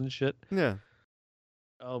criminals and shit. Yeah.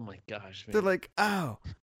 Oh my gosh, man. They're like, "Ow,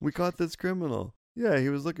 we caught this criminal." Yeah, he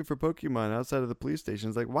was looking for Pokemon outside of the police station.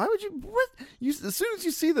 It's like, why would you? What? As soon as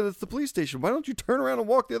you see that it's the police station, why don't you turn around and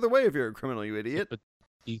walk the other way if you're a criminal, you idiot? But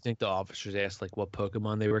do you think the officers asked like what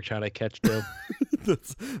Pokemon they were trying to catch, Joe?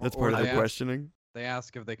 that's part of they the ask- questioning. They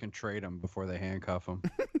ask if they can trade them before they handcuff them.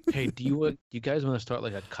 Hey, do you guys want to start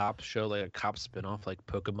like a cop show, like a cop spinoff, like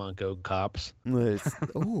Pokemon Go Cops, Nice.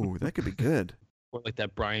 Oh, that could be good. or like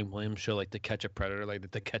that Brian Williams show, like To Catch a Predator,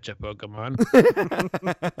 like to catch a Pokemon?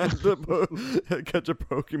 Catch a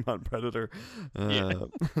Pokemon predator. Yeah.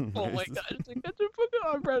 Oh my Nice. gosh, To Catch a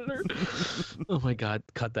Pokemon Predator! Oh my god,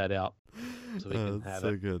 cut that out so we can That's have so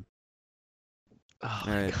it. good. Oh All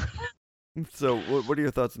my right. God. So, what are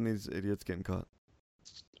your thoughts on these idiots getting caught?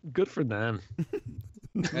 Good for them.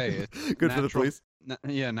 Hey, it's Good for the natural- police.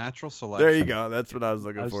 natural selection. There you go. That's what I was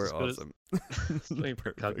looking I was for. just gonna Awesome. Wait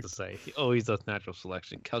for Kelk to Perfect. say. He always does natural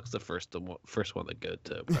selection. Kelk's the first one to go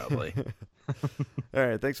to, probably. All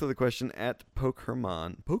right. Thanks for the question at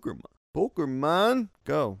Pokemon. Pokemon.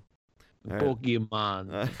 Go. All right.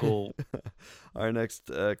 Pokemon Go. Our next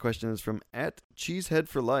question is from at Cheesehead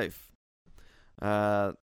for Life.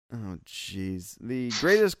 Oh, jeez. The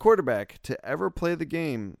greatest quarterback to ever play the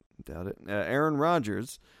game, doubt it, Aaron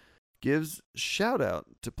Rodgers, gives shout-out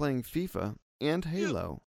to playing FIFA and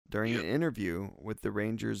Halo during an interview with the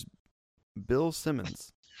Rangers' Bill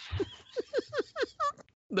Simmons.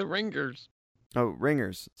 The Ringers. Oh,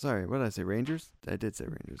 Ringers. Sorry, what did I say? Rangers? I did say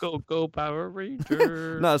Rangers. Go Power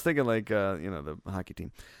Rangers. No, I was thinking like, the hockey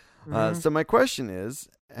team. Mhm. So my question is,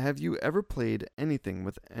 have you ever played anything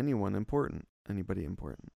with anyone important? Anybody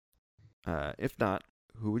important? If not,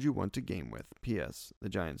 who would you want to game with? P.S. The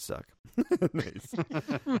Giants suck. Nice.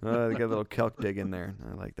 They got a little Celk dig in there.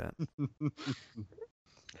 I like that.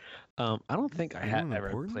 I don't think I Anyone have ever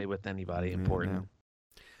important? played with anybody Yeah, important. no.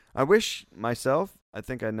 I wish myself, I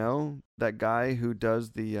think I know, that guy who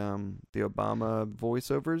does the Obama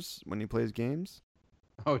voiceovers when he plays games.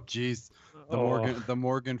 Oh, jeez. Oh, The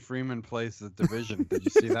Morgan Freeman plays the Division. Did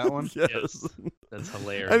you see that one? Yes. that's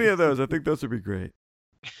hilarious. Any of those. I think those would be great.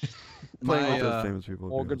 Playing My, with those famous people.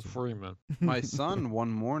 would be Morgan awesome. Freeman. My son,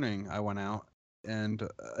 one morning, I went out, and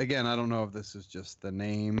again, I don't know if this is just the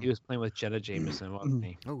name. He was playing with Jenna Jameson, wasn't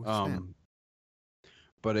he? Oh, snap.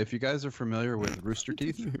 But if you guys are familiar with Rooster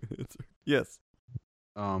Teeth, Yes.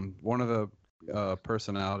 one of the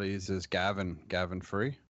personalities is Gavin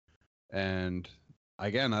Free, and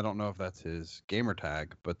again, I don't know if that's his gamer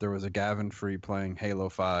tag, but there was a Gavin Free playing Halo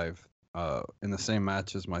 5 in the same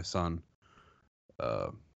match as my son.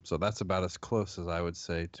 So that's about as close as I would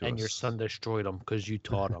say to. And your son destroyed him because you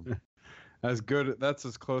taught him. That's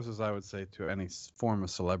as close as I would say to any form of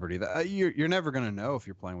celebrity. That you're never gonna know if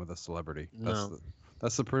you're playing with a celebrity. No.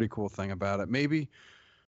 That's the pretty cool thing about it. Maybe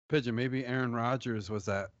Pigeon. Maybe Aaron Rodgers was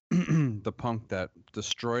that the punk that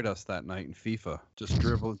destroyed us that night in FIFA, just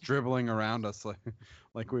dribbling around us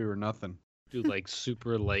like we were nothing. Do like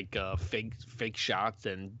super like fake shots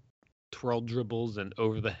and twirl dribbles and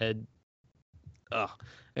over the head. Ugh,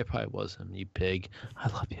 it probably was him, you pig. I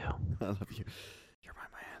love you. I love you. You're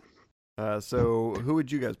my man. So who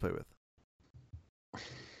would you guys play with?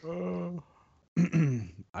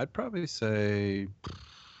 I'd probably say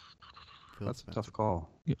that's a tough call.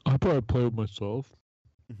 I probably play with myself.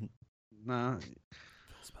 Nah,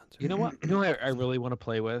 You know what? You know what I really want to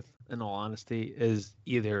play with, in all honesty, is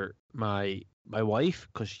either my wife,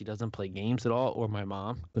 because she doesn't play games at all, or my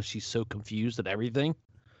mom, because she's so confused at everything.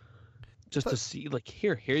 Just to see, like,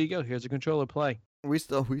 here you go. Here's a controller, play. We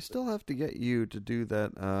still have to get you to do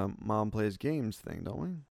that mom plays games thing, don't we?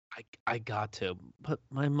 I got to, but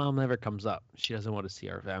my mom never comes up. She doesn't want to see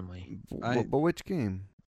our family. But which game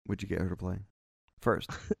would you get her to play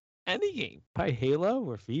first? Any game. Probably Halo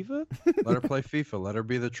or FIFA. Let her play FIFA. Let her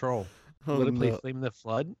be the troll. Let her play Flame the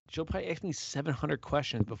Flood. She'll probably ask me 700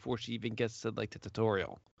 questions before she even gets to like the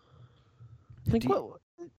tutorial. Like what?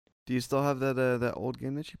 Do you still have that old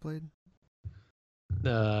game that she played?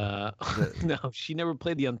 No, she never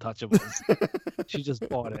played the Untouchables. She just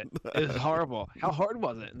bought it. It was horrible. How hard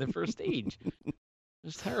was it in the first stage? It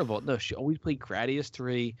was terrible. No, she always played Gradius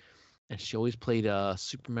 3, and she always played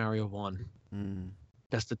Super Mario 1.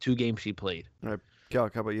 That's the 2 games she played. All right,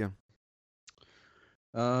 Celk, how about you?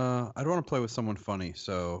 I'd want to play with someone funny,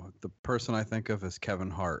 so the person I think of is Kevin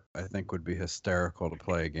Hart. I think would be hysterical to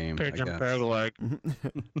play a game. Pigeon.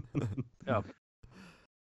 Yeah.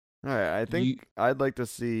 All right, I think I'd like to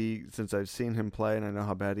see, since I've seen him play and I know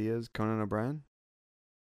how bad he is, Conan O'Brien.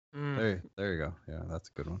 There you go. Yeah, that's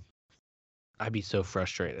a good one. I'd be so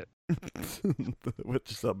frustrated. With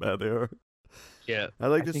just how bad they are. Yeah. I'd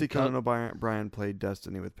like to see Conan O'Brien play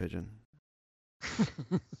Destiny with Pigeon.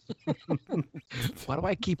 Why do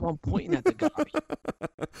I keep on pointing at the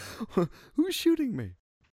guy? Who's shooting me?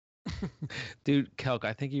 Dude, Celk,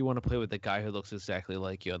 I think you want to play with the guy who looks exactly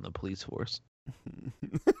like you on the police force.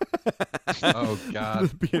 Oh, God.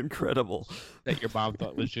 That'd be incredible. That your mom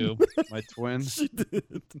thought was you. My twin. She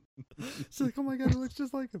did. She's like, oh my God, it looks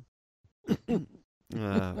just like him. All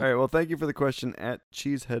right, well, thank you for the question at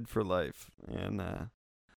Cheesehead for Life. And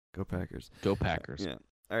go Packers. Go Packers. Yeah.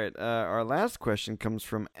 All right, our last question comes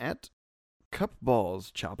from at Cup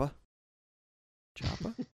Balls Choppa.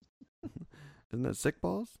 Choppa? Isn't that sick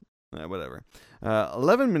balls? Whatever.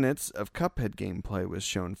 11 minutes of Cuphead gameplay was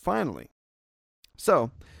shown finally.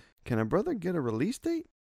 So, can a brother get a release date?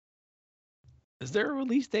 Is there a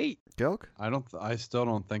release date? Celk? I still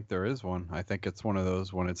don't think there is one. I think it's one of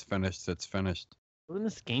those when it's finished, it's finished. Wasn't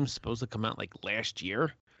this game supposed to come out like last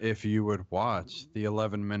year? If you would watch the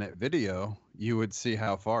 11-minute video, you would see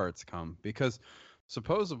how far it's come. Because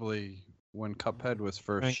supposedly, when Cuphead was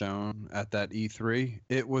first shown at that E3,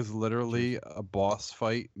 it was literally a boss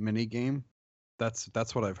fight mini game. That's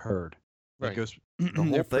what I've heard. Right. It goes The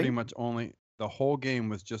whole pretty thing? much only the whole game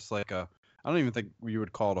was just like I don't even think you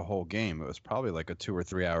would call it a whole game. It was probably like a 2 or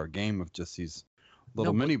 3 hour game of just these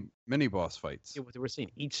little mini boss fights. Yeah, what they were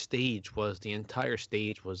saying, the entire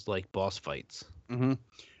stage was like boss fights. Mm-hmm.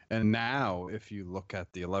 And now, if you look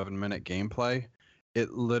at the 11-minute gameplay,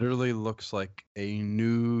 it literally looks like a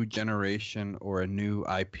new generation or a new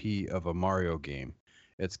IP of a Mario game.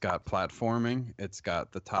 It's got platforming. It's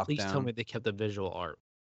got the top down. Please tell me they kept the visual art.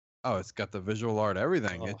 Oh, it's got the visual art,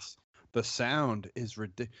 everything. Oh. It's the sound is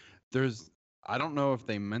ridiculous. I don't know if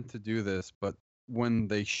they meant to do this, but when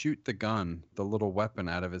they shoot the gun, the little weapon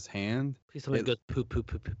out of his hand, Please tell me it goes poop, poop,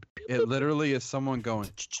 poop, poop, poop. it literally is someone going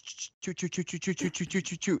choo choo choo choo choo choo choo choo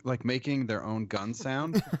choo choo, like making their own gun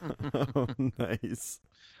sound. Oh, nice.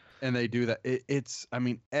 And they do that. It's I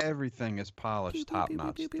mean, everything is polished, top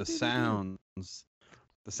notch. The sounds,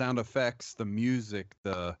 the sound effects, the music,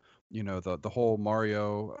 the whole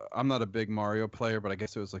Mario. I'm not a big Mario player, but I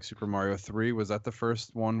guess it was like Super Mario 3. Was that the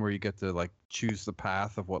first one where you get to like choose the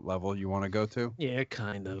path of what level you want to go to? Yeah,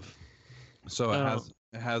 kind of. So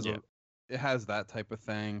it has that type of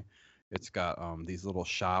thing. It's got these little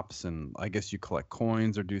shops, and I guess you collect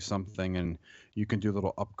coins or do something, and you can do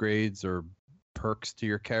little upgrades or perks to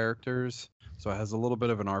your characters. So it has a little bit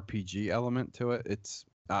of an RPG element to it.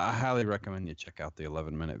 I highly recommend you check out the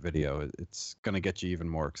 11-minute video. It's going to get you even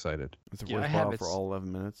more excited. Is it Yeah, I worthwhile have for all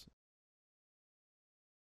 11 minutes?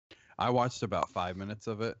 I watched about 5 minutes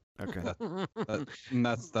of it. Okay. And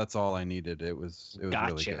that's all I needed. It was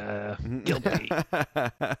really good. Gotcha. Guilty.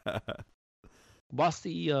 Watch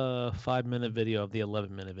the 5-minute video of the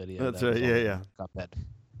 11-minute video. That's that right, was yeah, on Cuphead.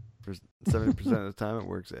 For 70% of the time, it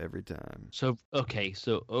works every time. So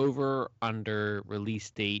over under release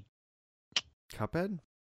date. Cuphead?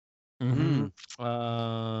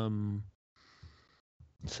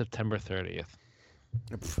 September 30th.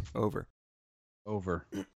 Over.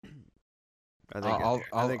 I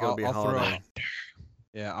think it'll be a holiday.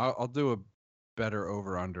 Yeah, I'll do a better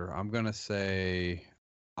over under. I'm gonna say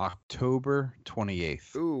October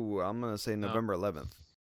 28th. Ooh, I'm gonna say November 11th.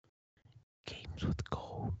 Games with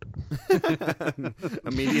gold.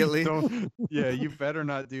 Immediately. Yeah, you better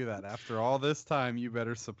not do that. After all this time, you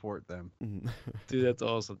better support them. Dude, that's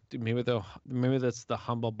awesome. Dude, maybe that's the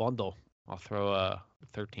humble bundle. I'll throw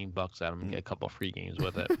 $13 at them and get a couple free games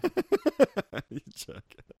with it. You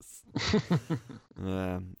jackass.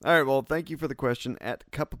 All right. Well, thank you for the question at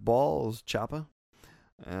Cup Balls Choppa.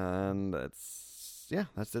 And that's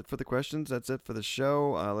it for the questions. That's it for the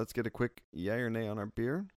show. Let's get a quick yay or nay on our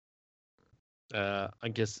beer. I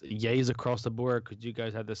guess yays across the board because you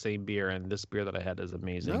guys had the same beer, and this beer that I had is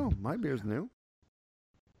amazing. No, my beer's new.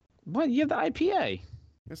 What? You have the IPA.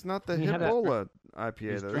 It's not the You had that- Hibola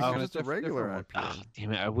IPA, He's though. drinking It's just a a regular different IPA. Oh,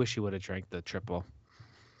 damn it! I wish you would have drank the triple.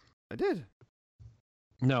 I did.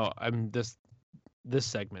 No, I'm this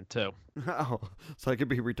segment too. Oh, so I could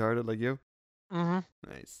be retarded like you? Mm-hmm.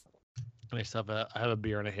 Nice. I have a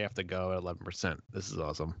beer and a half to go at 11%. This is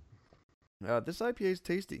awesome. This IPA is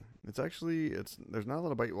tasty. There's not a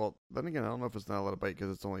lot of bite. Well, then again, I don't know if it's not a lot of bite because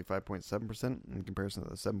it's only 5.7% in comparison to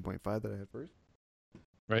the 7.5 that I had first.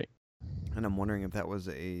 Right. And I'm wondering if that was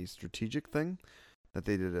a strategic thing, that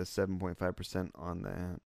they did a 7.5% on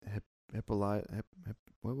the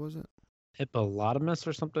what was it? Hippolotamus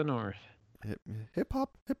or something, or Hip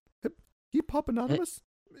hop anonymous.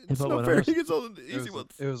 It's Hip-hop not fair. Anonymous? It's all the easy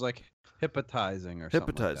ones. It was like hypnotizing or something.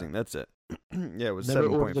 Hypnotizing. That's it. Yeah, it was never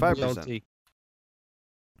ordered the 7.5%. BLT.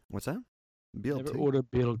 What's that? Never BLT.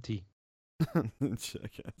 ordered BLT. I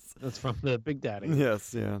guess. That's from the Big Daddy.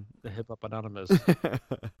 Yes. Yeah. The Hip Hop Anonymous.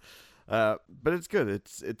 But it's good.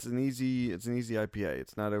 It's an easy IPA.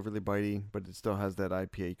 It's not overly bitey, but it still has that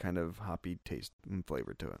IPA kind of hoppy taste and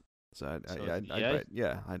flavor to it. So I'd buy it.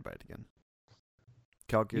 Yeah, I'd buy it again.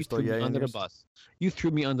 Celk, you're You still threw me yay under the yours? bus. You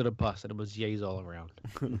threw me under the bus, and it was yays all around.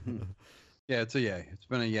 Yeah, it's a yay. It's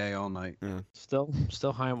been a yay all night. Still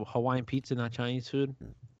Hawaiian pizza, not Chinese food.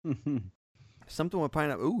 Something with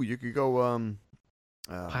pineapple. Ooh, you could go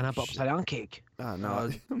Pineapple upside down cake. No.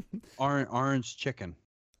 Orange chicken.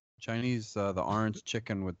 Chinese, the orange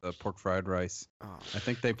chicken with the pork fried rice. Oh, I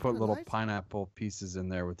think they put little rice? pineapple pieces in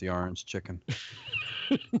there with the orange chicken.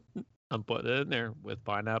 I'm putting it in there with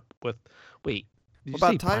pineapple. Wait. Did What you say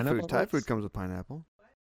about Thai pineapple food? Thai once? food comes with pineapple.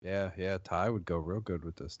 Yeah, Thai would go real good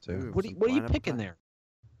with this too. Ooh. What Some are you pineapple picking pie?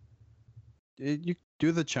 there? You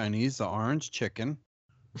do the Chinese, the orange chicken,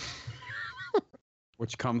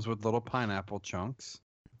 which comes with little pineapple chunks.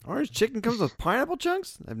 Orange chicken comes with pineapple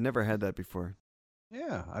chunks? I've never had that before.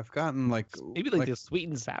 Yeah, I've gotten like Maybe like the sweet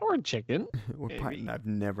and sour chicken. Maybe. I've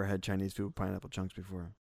never had Chinese food with pineapple chunks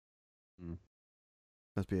before. Mm.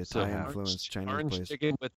 Must be a So Thai orange- influenced Chinese Orange place.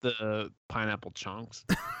 chicken with the pineapple chunks.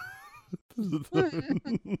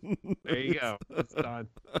 There you go. It's done.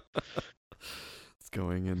 It's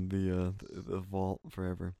going in the vault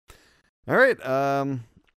forever. All right.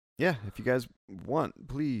 Yeah. If you guys want,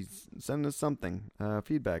 please send us something.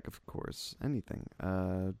 Feedback, of course. Anything.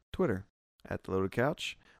 Twitter at The Loaded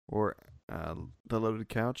Couch or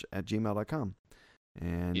theloadedcouch@gmail.com.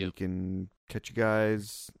 And you can catch you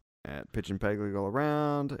guys at Pigeon Pegleg all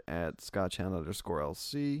around, at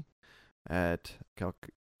ScotchHound_LC, at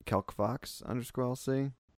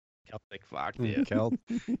CelkFox_LC. Celtic Fox, yeah. Kel,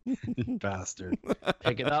 bastard.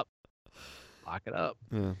 Pick it up. Lock it up.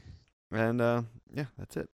 Yeah. And yeah,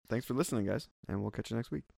 that's it. Thanks for listening, guys, and we'll catch you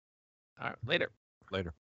next week. All right, later.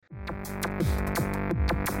 Later.